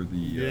Spielberg or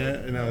the?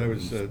 that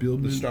was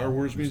the Star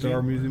Wars Museum.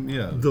 Star Museum,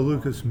 yeah. The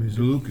Lucas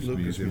Museum. The Lucas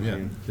Museum, yeah.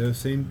 The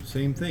same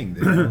thing.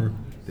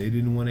 They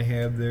didn't want to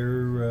have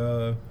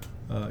their.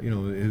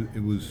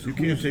 It was. You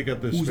can't take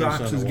up this whose space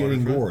ox on is the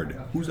getting waterfront.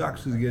 gored? Whose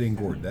ox is getting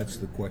gored? That's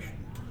the question.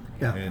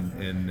 Yeah.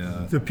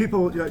 And The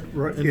people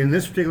in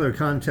this particular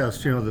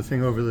contest, the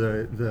thing over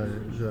the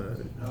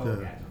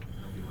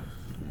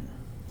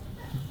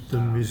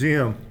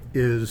museum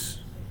is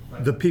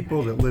the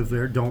people that live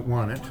there don't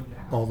want it.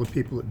 All the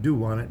people that do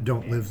want it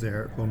don't live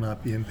there. It will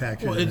not be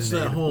impacted. Well, in a it's that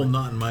negative whole way.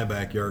 not in my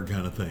backyard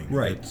kind of thing.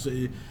 Right.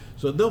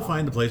 So they'll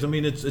find the place. I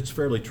mean, it's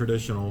fairly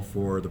traditional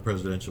for the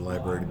presidential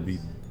library to be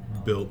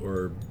built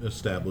or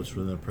established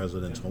within the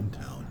president's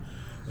hometown.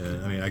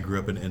 And I mean, I grew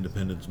up in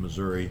Independence,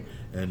 Missouri,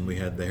 and we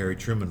had the Harry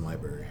S. Truman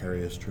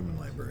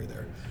Library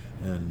there.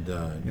 And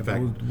in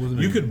fact,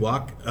 you could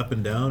walk up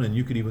and down, and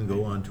you could even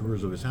go on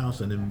tours of his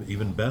house. And then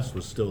even Bess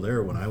was still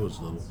there when I was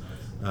little,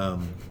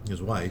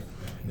 his wife,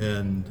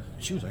 and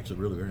she was actually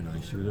really very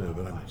nice. She was,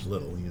 but I was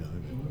little,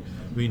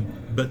 I mean,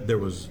 but there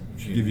was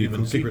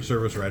even Secret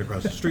Service right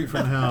across the street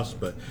from the house.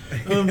 But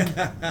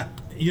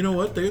you know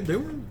what?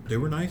 They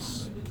were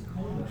nice.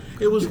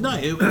 It was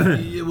nice.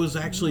 It was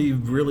actually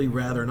really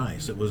rather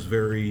nice. It was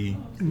very.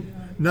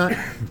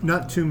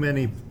 Not too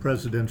many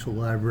presidential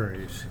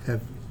libraries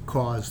have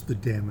caused the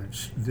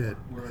damage that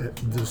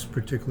this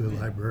particular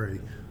library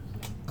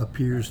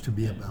appears to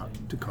be about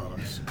to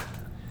cause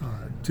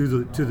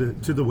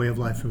to the way of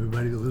life of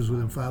everybody that lives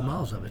within 5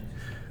 miles of it.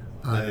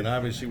 And it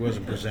obviously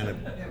wasn't presented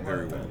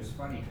very well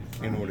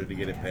in order to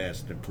get it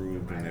passed and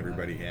approved and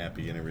everybody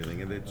happy and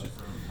everything. And it just.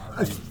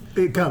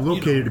 It got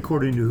located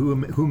according to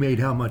who made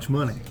how much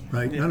money,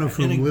 right? None of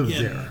whom And lived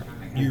again, there.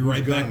 You're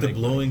right back to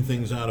blowing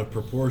things out of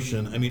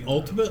proportion. I mean,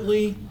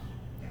 ultimately,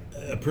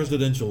 a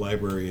presidential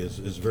library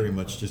is very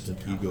much just an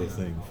ego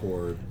thing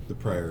for the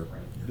prior,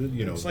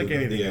 It's like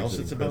anything else.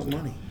 It's about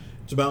money.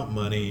 It's about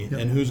money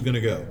and who's going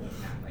to go.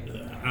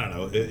 I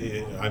don't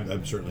know.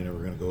 I'm certainly never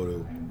going to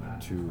go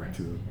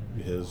to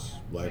his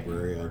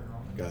library. I've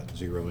got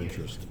zero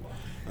interest.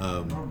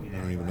 I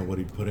don't even know what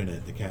he'd put in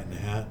it. The Cat in the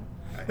Hat.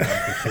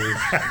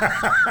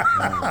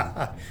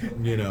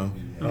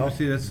 Oh,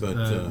 see, that's But,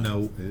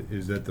 now.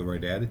 Is that the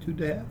right attitude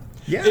to have?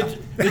 Yeah.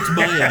 It's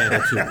my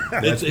attitude.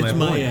 It's my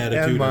my point.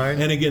 attitude. And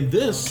mine. And again,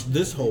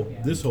 this whole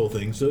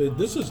thing. So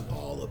this is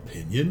all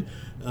opinion.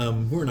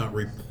 We're not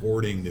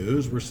reporting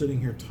news. We're sitting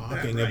here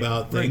talking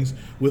about things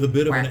with a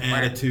bit of an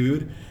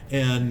attitude.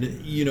 And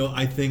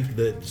I think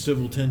that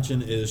civil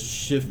tension is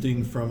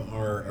shifting from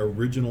our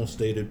original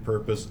stated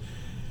purpose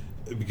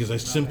because I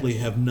simply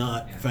have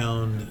not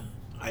found.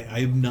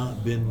 I have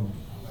not been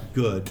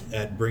good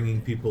at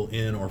bringing people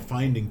in or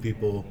finding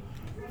people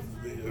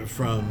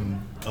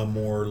from a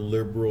more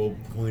liberal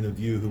point of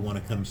view who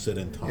want to come sit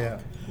and talk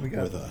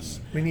with us.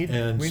 we need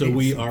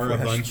are a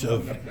fresh bunch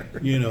of,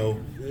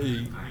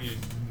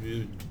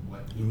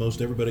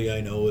 most everybody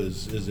I know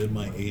is in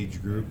my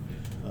age group,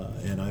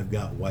 and I've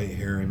got white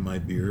hair in my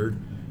beard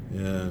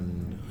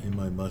and in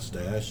my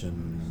mustache,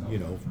 and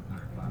a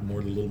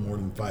little more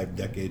than 5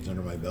 decades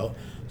under my belt.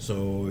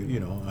 So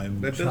I'm.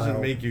 That doesn't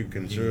make you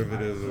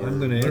conservative or I'm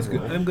going to ask.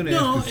 liberal. I'm going to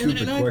No, ask a and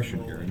stupid I-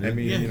 question here. And I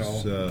mean,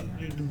 it's,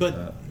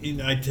 But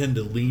I tend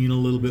to lean a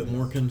little bit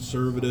more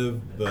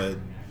conservative. But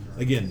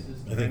again,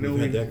 I I think know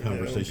we've had that we-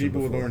 conversation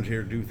people before. with orange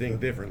hair do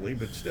think differently,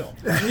 but still.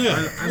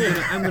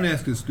 Yeah, I'm going to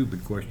ask a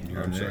stupid question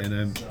here, and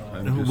I'm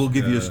just, we'll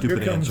give you a Here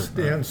stupid comes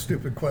answer. Dan's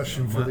stupid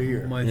question for the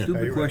year. My Are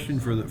stupid you question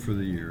for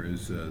the year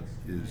is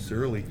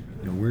Early.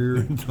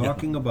 we're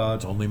talking about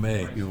It's only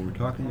May. we're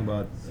talking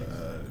about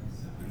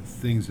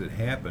things that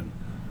happen.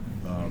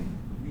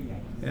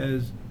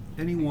 Has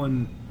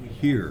anyone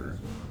here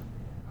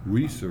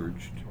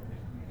researched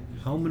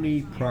how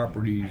many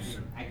properties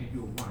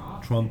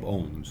Trump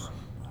owns,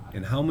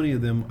 and how many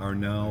of them are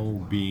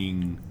now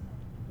being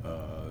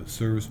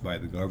serviced by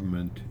the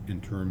government in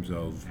terms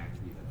of,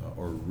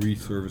 or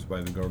reserviced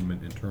by the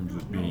government in terms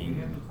of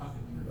being,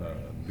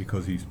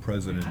 because he's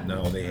president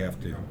now, they have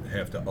to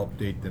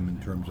update them in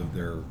terms of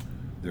their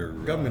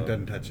Government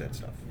doesn't touch that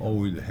stuff.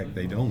 Oh, the heck,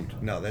 they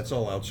don't. No, that's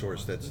all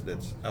outsourced. That's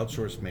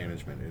outsourced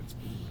management.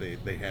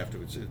 They have to.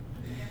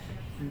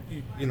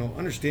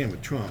 Understand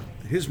with Trump,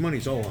 his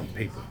money's all on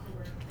paper.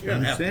 You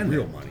don't have understand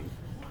real that. money.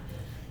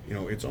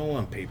 It's all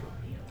on paper.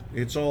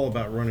 It's all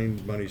about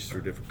running monies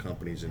through different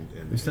companies and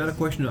It's not a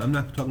question. I'm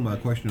not talking about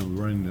a question of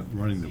running the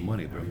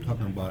money, but I'm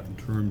talking about in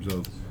terms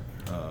of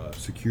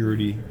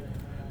security.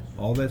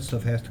 All that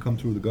stuff has to come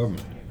through the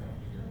government.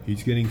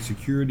 He's getting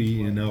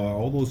security, and now are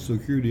all those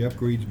security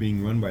upgrades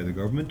being run by the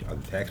government? Are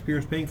the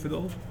taxpayers paying for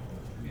those,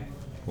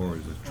 or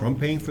is it Trump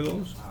paying for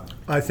those?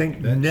 I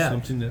think That's net.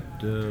 something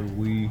that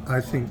we. I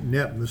think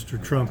net,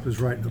 Mr. Trump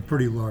is writing a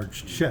pretty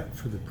large check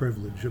for the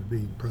privilege of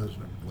being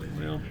president.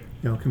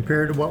 Well,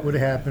 Compared to what would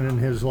happen in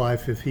his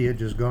life if he had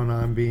just gone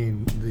on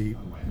being the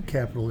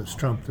capitalist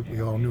Trump that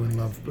we all knew and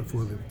loved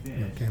before the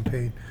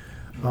campaign.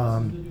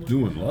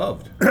 knew and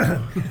loved.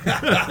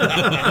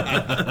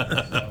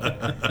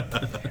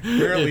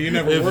 Apparently, you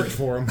never worked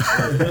for him.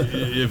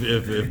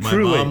 If my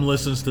Truly. mom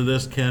listens to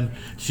this, Ken,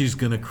 she's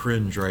gonna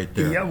cringe right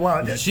there. Yeah,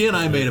 well, she and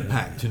I made a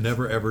pact to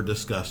never ever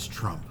discuss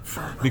Trump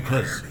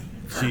because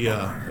she.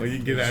 Well, you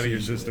can get out of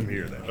your system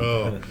here, then.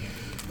 Oh.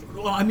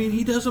 Well, I mean,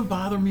 he doesn't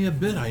bother me a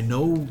bit. I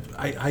know,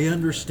 I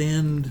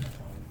understand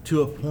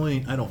to a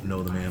point. I don't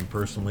know the man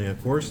personally,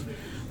 of course,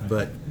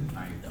 but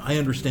I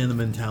understand the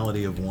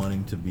mentality of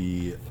wanting to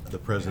be the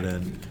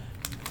president.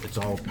 It's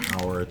all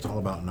power. It's all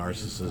about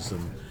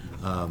narcissism.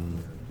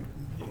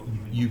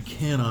 You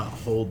cannot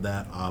hold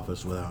that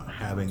office without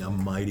having a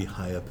mighty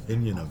high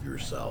opinion of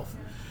yourself.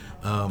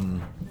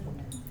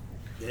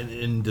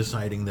 In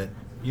deciding that,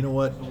 you know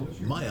what,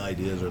 my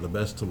ideas are the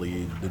best to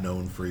lead the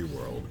known free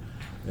world.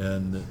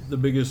 And the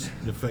biggest,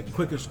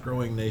 quickest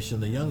growing nation,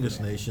 the youngest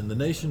nation, the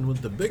nation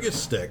with the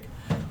biggest stick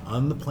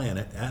on the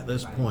planet at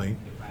this point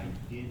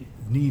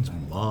needs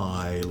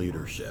my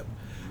leadership.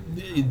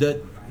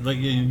 That, like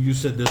you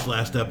said this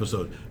last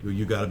episode,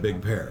 you got a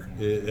big pair.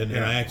 And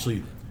I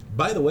actually,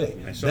 by the way,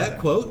 that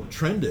quote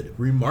trended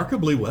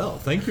remarkably well.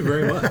 Thank you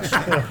very much.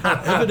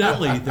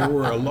 Evidently, there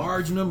were a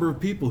large number of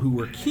people who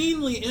were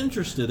keenly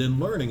interested in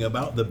learning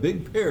about the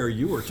big pair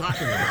you were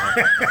talking about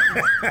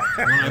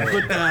when I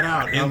put that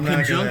out in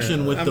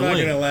conjunction with the I'm not link.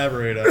 going to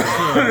elaborate on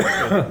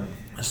it.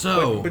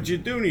 So, But you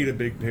do need a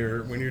big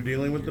pair when you're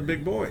dealing with the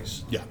big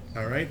boys. Yeah.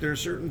 All right. There are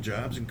certain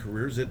jobs and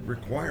careers that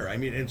require. I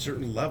mean, in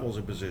certain levels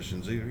of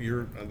positions,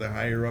 you're the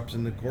higher ups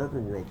in the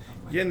corporate world.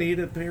 You need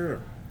a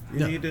pair.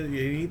 You need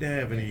to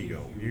have an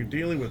ego. You're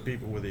dealing with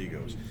people with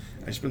egos.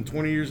 I spent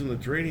 20 years in the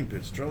trading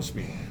pits. Trust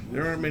me,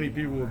 there aren't many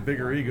people with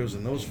bigger egos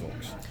than those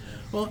folks.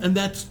 well, and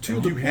that's to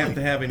And the you point. have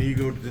to have an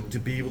ego to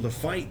be able to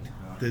fight,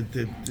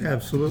 to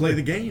Absolutely. play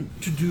the game.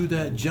 To do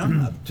that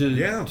job,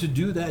 Yeah. to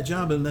do that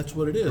job, and that's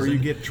what it is. Or you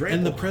And- get And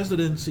trampled. the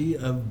presidency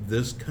of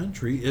this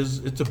country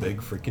it's a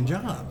big freaking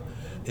job.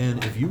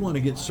 And if you want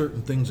to get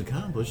certain things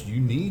accomplished, you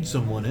need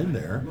someone in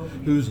there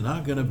who's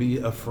not going to be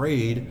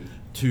afraid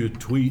to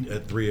tweet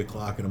at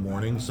 3:00 in the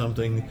morning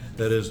something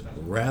that is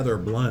rather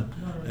blunt.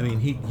 I mean,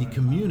 he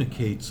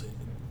communicates,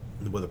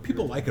 whether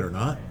people like it or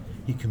not.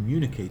 He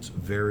communicates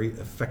very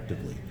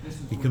effectively.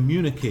 He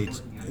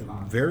communicates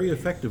very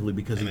effectively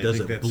because And he I does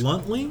think it that's-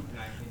 bluntly,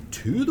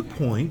 to the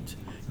point.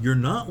 You're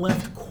not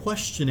left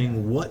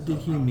questioning what did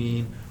he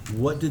mean,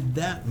 what did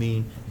that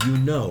mean. You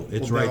know,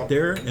 it's Well, now- right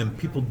there, and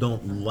people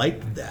don't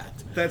like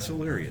that. That's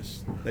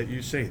hilarious that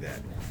you say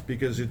that,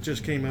 because it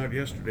just came out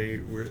yesterday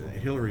where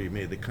Hillary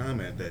made the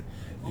comment that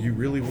you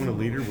really want a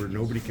leader where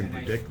nobody can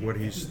predict what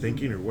he's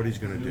thinking or what he's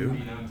going to do.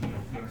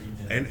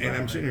 And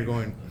I'm sitting here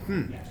going,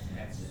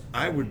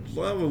 I would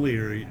love a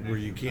leader where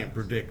you can't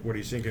predict what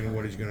he's thinking and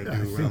what he's going to do I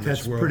think around that's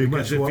this world. pretty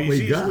because much what if we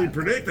he's easily got.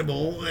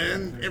 predictable,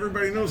 then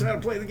everybody knows how to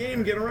play the game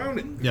and get around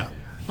it. Yeah.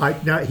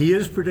 Now, he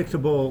is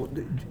predictable.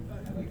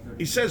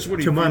 He says what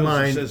he To feels, my he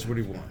mind- says what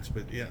he wants,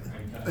 but yeah.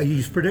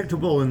 He's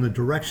predictable in the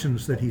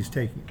directions that he's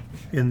taking,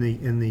 in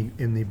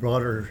the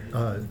broader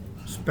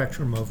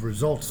spectrum of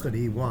results that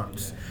he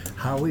wants.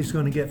 How he's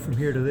going to get from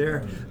here to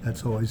there,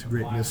 that's always a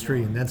great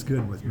mystery, and that's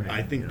good with me.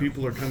 I think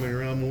people are coming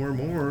around more and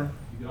more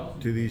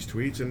to these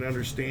tweets and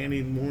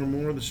understanding more and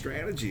more of the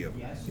strategy of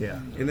them. Yeah.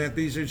 And that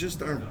these are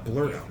just aren't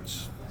blurt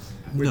outs,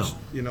 which,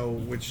 No.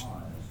 which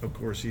of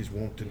course he's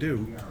wont to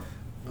do.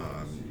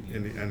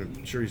 And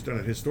I'm sure he's done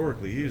it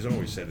historically. He's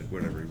always said it,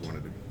 whatever he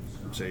wanted to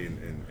say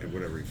and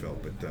whatever he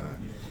felt. But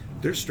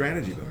there's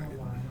strategy behind it.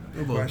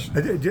 No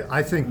question.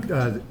 I think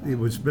it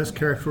was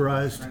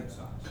mischaracterized.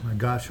 My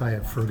gosh, I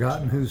have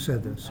forgotten who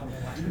said this,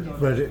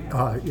 but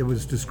it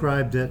was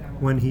described that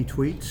when he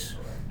tweets,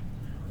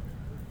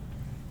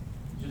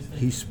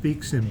 he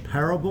speaks in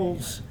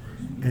parables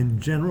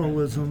and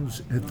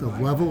generalisms at the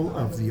level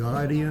of the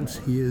audience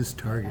he is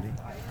targeting.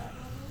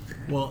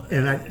 Well,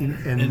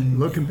 And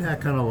looking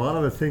back on a lot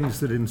of the things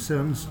that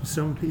incensed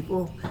some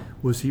people,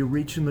 was he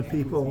reaching the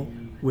people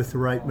with the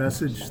right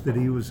message that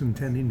he was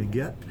intending to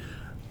get?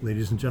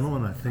 Ladies and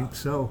gentlemen, I think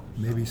so.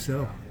 Maybe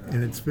so.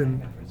 And it's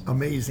been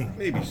amazing.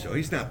 Maybe so.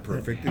 He's not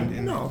perfect,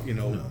 and No.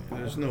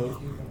 there's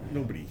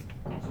nobody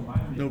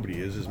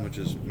is as much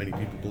as many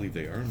people believe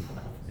they are.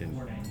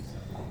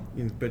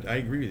 But I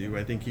agree with you.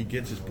 I think he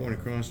gets his point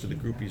across to the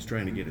group he's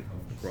trying to get it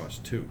across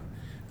to.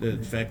 The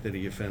fact that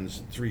he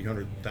offends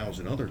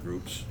 300,000 other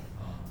groups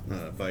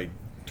by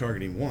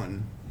targeting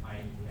one,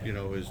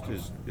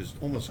 is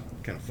almost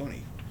kind of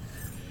funny.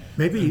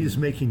 Maybe he's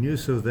making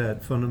use of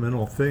that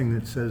fundamental thing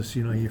that says,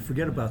 you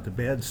forget about the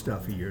bad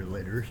stuff a year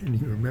later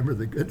and you remember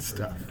the good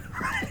stuff.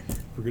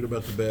 forget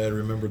about the bad,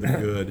 remember the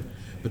good.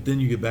 But then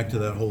you get back to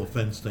that whole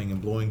offense thing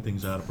and blowing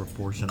things out of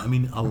proportion. I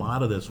mean, a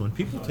lot of this, when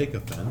people take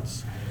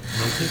offense,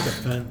 and they take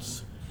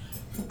offense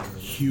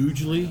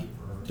hugely,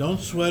 don't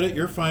sweat it,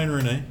 you're fine,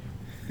 Renee.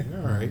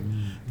 All right,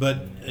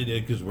 but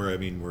because we're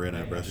in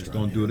a restaurant.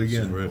 don't do it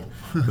here, again.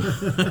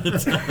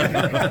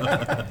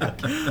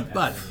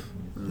 But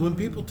when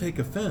people take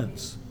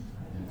offense,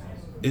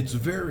 it's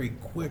very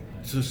quick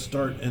to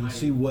start and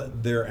see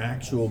what their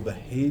actual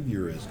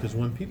behavior is. Because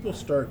when people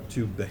start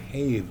to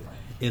behave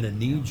in a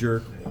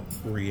knee-jerk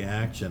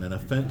reaction, an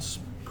offense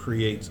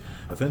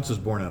is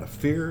born out of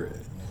fear.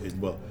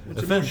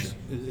 Offense,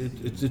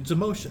 it's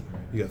emotion.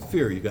 You got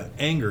fear, you got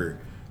anger.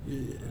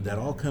 That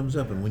all comes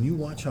up, and when you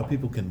watch how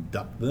people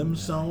conduct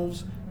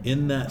themselves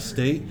in that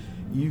state,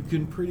 you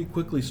can pretty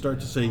quickly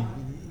start to say,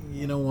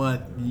 you know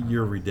what,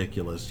 you're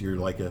ridiculous. You're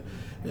like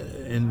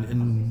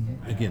and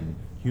again,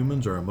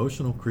 humans are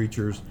emotional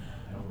creatures.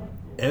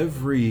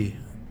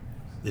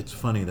 It's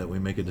funny that we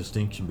make a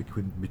distinction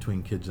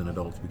between kids and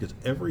adults, because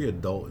every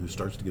adult who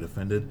starts to get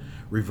offended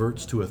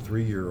reverts to a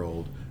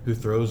 3-year-old who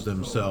throws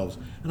themselves,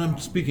 and I'm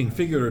speaking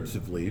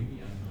figuratively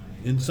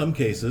in some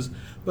cases,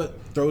 but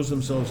throws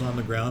themselves on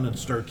the ground and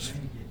starts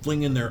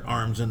flinging their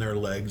arms and their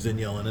legs and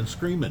yelling and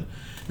screaming.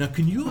 Now,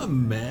 can you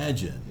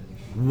imagine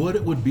what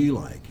it would be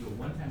like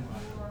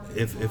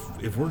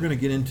if we're going to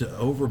get into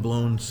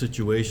overblown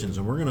situations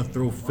and we're going to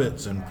throw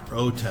fits and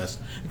protest?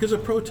 Because a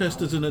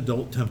protest is an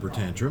adult temper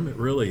tantrum, it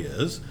really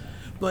is.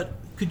 But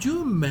could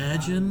you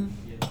imagine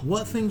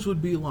what things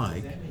would be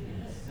like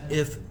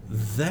if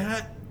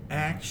that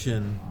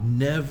action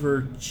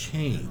never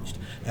changed?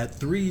 At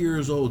 3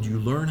 years old, you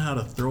learn how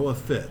to throw a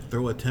fit,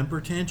 throw a temper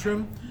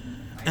tantrum,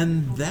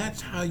 and that's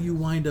how you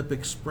wind up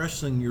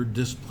expressing your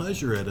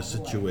displeasure at a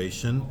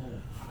situation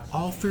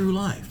all through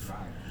life.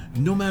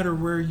 No matter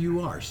where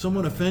you are.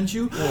 Someone offends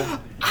you,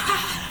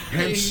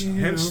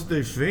 Hence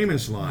the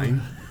famous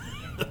line,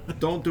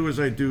 don't do as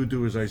I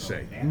do as I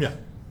say. yeah.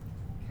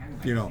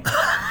 You know,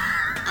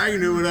 I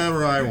can do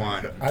whatever I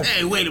want.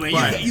 Hey, wait a minute!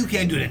 But You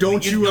can't do that.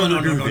 don't you no, ever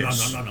no, do no,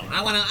 this. No.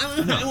 I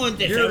want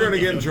this. You're going to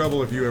get in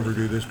trouble if you ever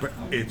do this, but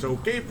it's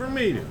okay for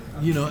me to.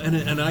 You know,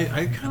 and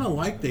I kind of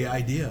like the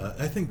idea.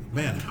 I think,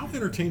 man, how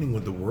entertaining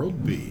would the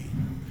world be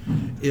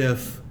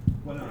if,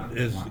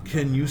 as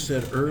Ken, you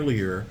said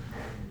earlier,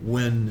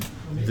 when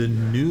the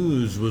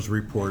news was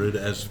reported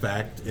as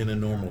fact in a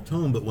normal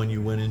tone, but when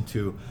you went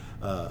into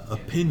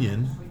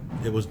opinion,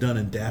 it was done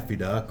in Daffy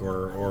Duck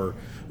or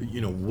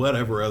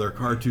whatever other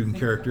cartoon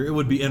character. It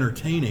would be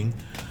entertaining,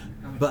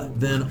 but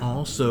then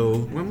also,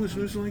 When was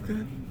news like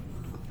that?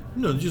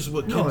 just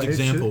what No, Ken's it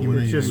example should,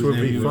 was. it just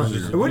would be fun.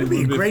 It wouldn't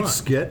be a great fun.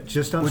 skit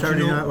just on But you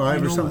Saturday know- Night Live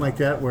you or know something what? like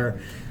that,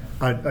 where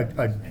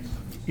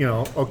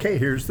okay,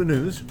 here's the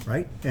news,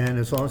 right? And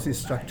as long as he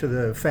stuck to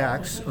the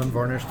facts,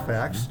 unvarnished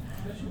facts,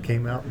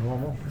 came out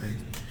normal.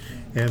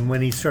 And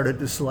when he started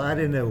to slide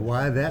into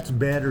why that's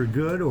bad or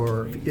good,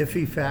 or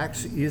iffy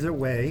facts, either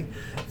way,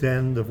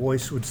 then the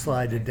voice would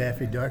slide to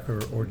Daffy Duck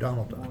or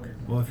Donald Duck.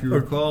 Well, if you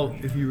recall,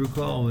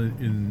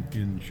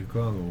 in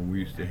Chicago, we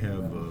used to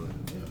have a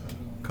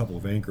couple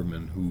of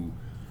anchormen who,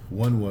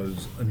 one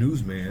was a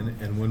newsman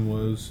and one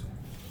was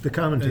The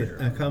commentator.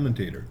 a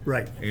commentator.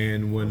 Right.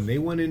 And when they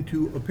went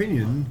into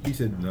opinion, he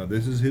said, "Now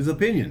this is his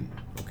opinion."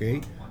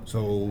 Okay.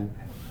 So,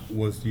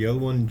 was the other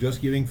one just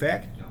giving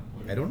fact?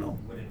 I don't know.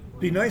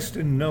 Be nice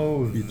to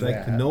know You'd that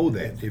like to know at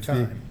that the if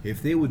time.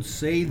 they would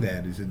say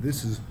that, is that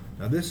this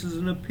is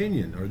an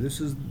opinion, or this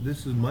is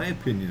my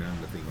opinion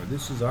on the thing, or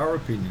this is our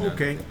opinion.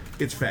 Okay,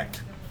 it's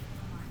fact.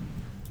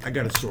 I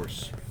got a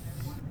source.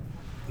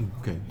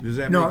 Okay. Does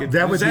that No, make it,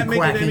 that does would that be make it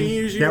quacking. any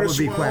easier That to would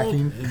be swallow?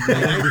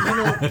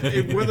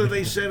 quacking. Whether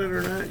they said it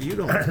or not, you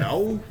don't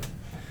know.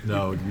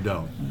 No, you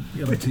don't.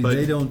 Yeah, but see, But-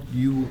 they don't.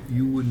 You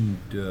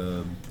wouldn't.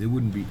 They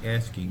wouldn't be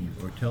asking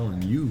or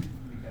telling you.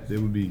 They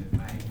would be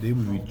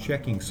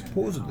checking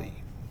supposedly.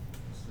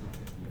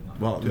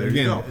 Well, there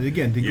you go.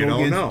 Again, You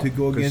don't know, to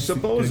go 'cause against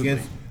supposedly,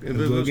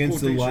 the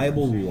quotation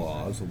libel marks.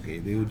 laws. Okay,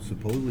 they would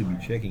supposedly be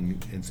checking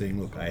and saying,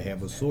 "Look, I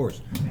have a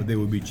source," but they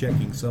would be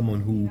checking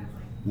someone who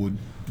would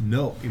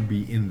know and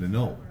be in the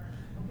know.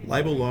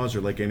 Libel laws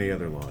are like any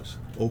other laws,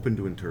 open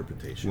to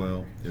interpretation.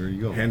 Well, there you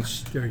go.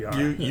 Hence, There you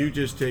are. you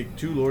just take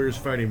two lawyers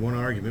fighting one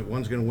argument.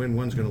 One's going to win,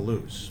 one's going to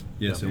lose.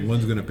 Yes, and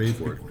one's going to pay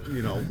for it.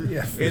 You know,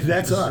 Yeah, It-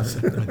 that's us.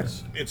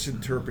 It's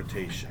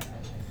interpretation.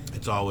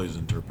 It's always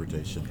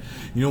interpretation.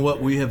 You know what?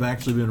 We have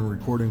actually been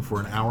recording for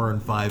an hour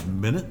and 5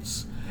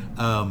 minutes.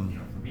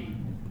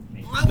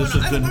 This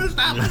has been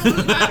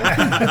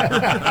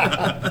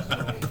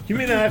You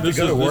mean I have to this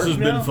go to work has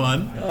now? been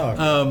fun.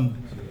 Oh.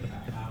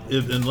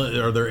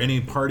 Are there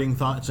any parting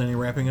thoughts? Any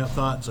wrapping up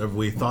thoughts? Have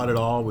we thought it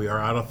all? We are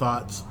out of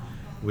thoughts.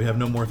 We have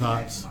no more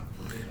thoughts.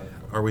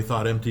 Are we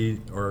thought empty,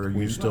 or are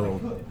you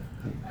still?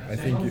 I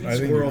think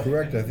you're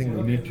correct. I think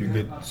we need to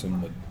get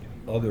some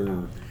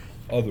other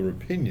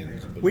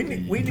opinions. But We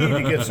need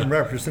to get some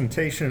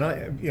representation.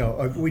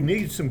 We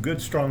need some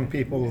good, strong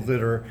people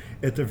that are,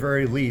 at the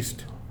very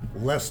least,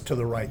 less to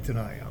the right than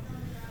I am.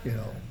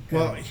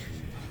 Well,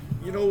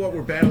 you know what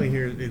we're battling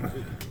here is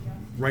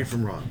right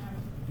from wrong.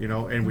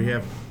 And we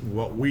have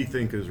what we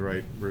think is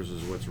right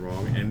versus what's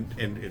wrong.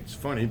 And it's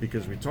funny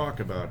because we talk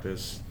about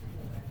this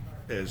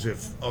as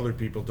if other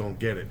people don't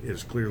get it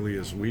as clearly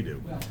as we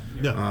do.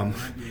 Yeah.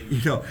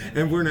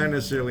 And we're not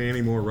necessarily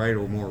any more right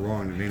or more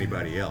wrong than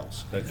anybody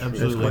else.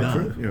 Absolutely quite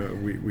not.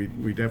 true.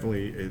 We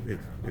definitely,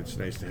 it's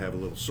nice to have a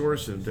little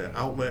source and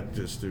outlet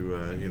just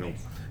to,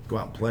 go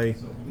out and play,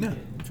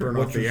 burn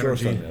off What's the your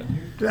source energy. on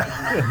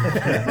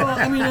that? Well,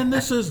 I mean, and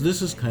this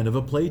is kind of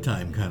a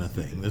playtime kind of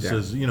thing. This Yeah.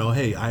 is,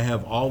 hey, I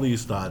have all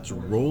these thoughts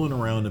rolling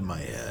around in my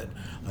head.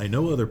 I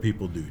know other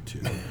people do too,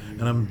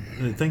 and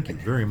thank you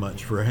very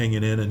much for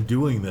hanging in and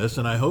doing this.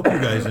 And I hope you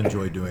guys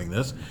enjoy doing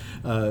this.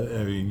 I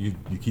mean, you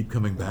keep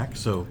coming back,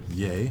 so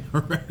yay!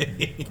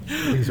 Right?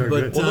 Things are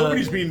good. Well,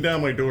 nobody's beating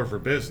down my door for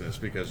business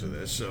because of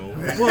this, so.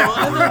 Well,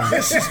 I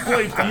This is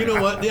playtime. You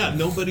know what? Yeah,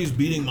 nobody's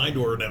beating my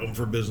door down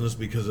for business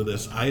because of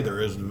this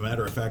either. As a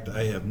matter of fact,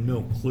 I have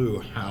no clue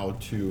how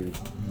to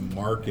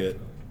market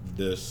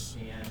this.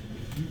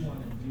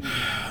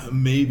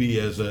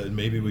 Maybe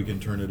maybe we can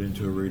turn it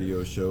into a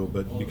radio show,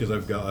 but because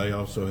I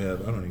also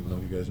have, I don't even know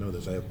if you guys know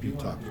this, I have Pete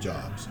Talk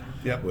Jobs,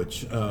 Yep.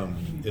 which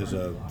is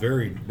a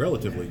very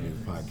relatively new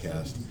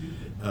podcast,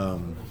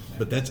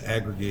 but that's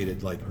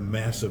aggregated like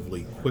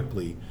massively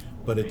quickly.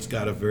 But it's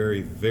got a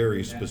very,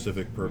 very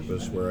specific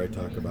purpose where I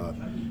talk about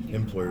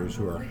employers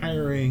who are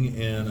hiring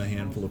and a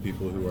handful of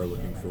people who are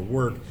looking for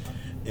work,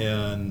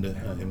 and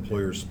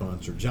employers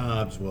sponsor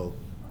jobs. Well,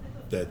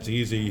 that's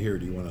easy. Here,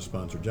 do you want to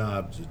sponsor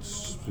jobs?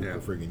 It's super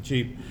friggin'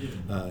 cheap,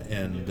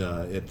 and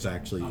it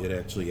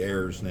actually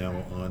airs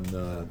now on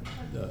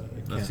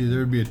See, there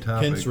would be a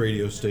topic. Kent's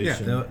radio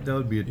station. That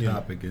would be a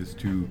topic as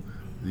to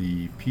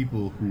the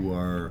people who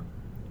are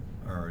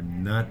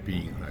not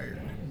being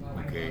hired,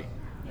 okay,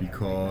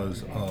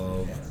 because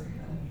of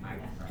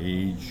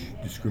age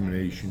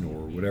discrimination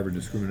or whatever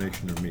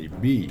discrimination there may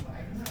be.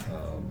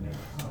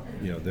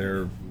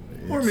 They're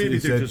Or maybe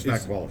they're just not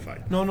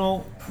qualified.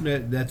 No,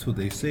 that's what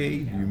they say.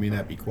 You may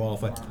not be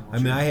qualified. I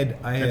mean, I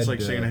had. That's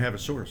like saying I have a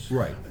source.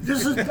 Right.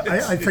 This is,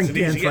 I think an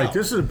Dan's easy right. out.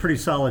 This is a pretty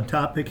solid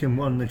topic and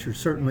one that you're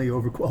certainly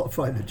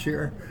overqualified to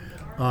chair.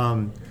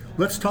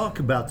 Let's talk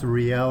about the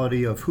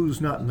reality of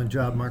who's not in the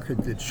job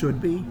market that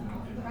should be,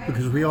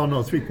 because we all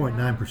know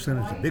 3.9% is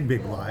a big,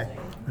 big lie,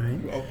 right?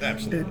 Oh,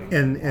 absolutely.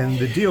 And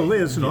the deal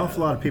is, an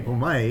awful lot of people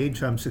my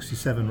age, I'm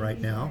 67 right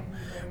now,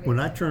 when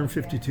I turned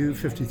 52,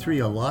 53,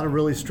 a lot of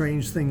really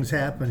strange things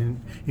happened,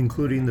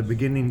 including the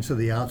beginnings of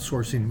the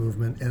outsourcing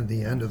movement and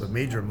the end of the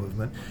major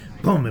movement.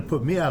 Boom, it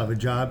put me out of a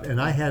job,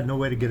 and I had no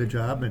way to get a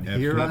job, and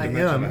here I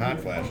Mention the am hot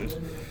flashes.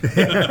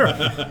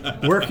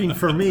 working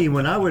for me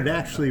when I would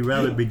actually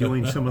rather be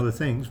doing some other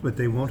things, but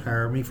they won't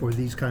hire me for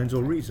these kinds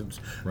of reasons.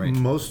 Right.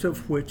 Most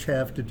of which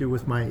have to do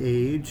with my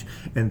age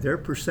and their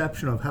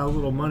perception of how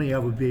little money I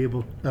would be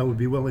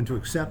willing to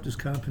accept as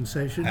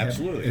compensation.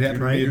 Absolutely. It happened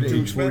to me Right. at Too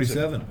age expensive.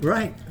 47.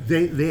 Right.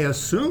 They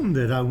assume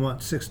that I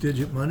want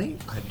 6-digit money.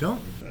 I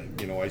don't.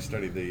 I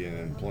studied the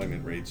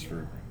employment rates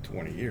for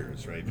 20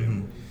 years, right?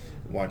 And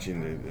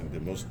watching the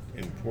most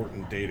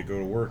important day to go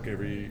to work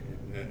every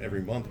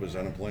month was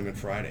Unemployment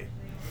Friday.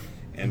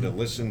 And to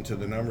listen to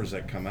the numbers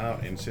that come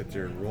out and sit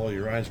there and roll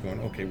your eyes going,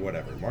 okay,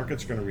 whatever.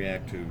 Market's going to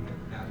react to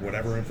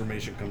whatever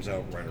information comes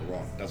out, right or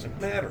wrong. Doesn't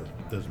matter.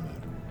 Doesn't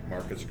matter.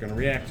 Markets are going to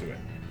react to it.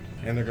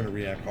 And they're going to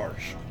react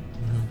harsh.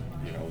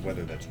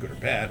 Whether that's good or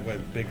bad,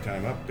 whether big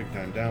time up, big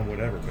time down,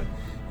 whatever. But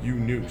you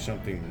knew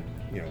something,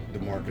 the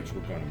markets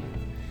were going to move.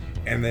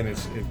 And then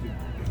it's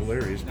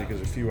hilarious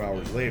because a few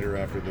hours later,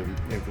 after the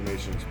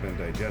information's been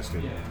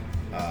digested,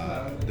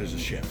 there's a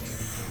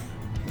shift.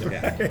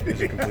 Yeah,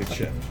 there's a complete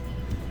shift.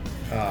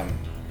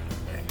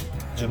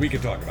 So we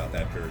could talk about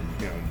that for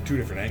two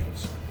different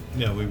angles.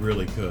 Yeah, we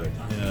really could.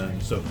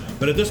 And so,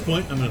 but at this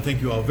point, I'm going to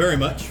thank you all very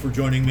much for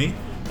joining me.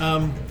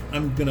 I'm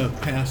going to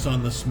pass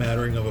on the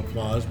smattering of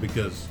applause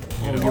because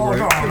Give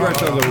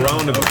ourselves a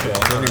round of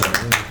applause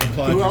anyway.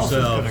 applaud Who else is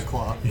yourselves.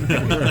 going to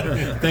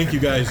clap? Thank you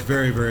guys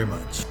very, very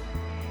much.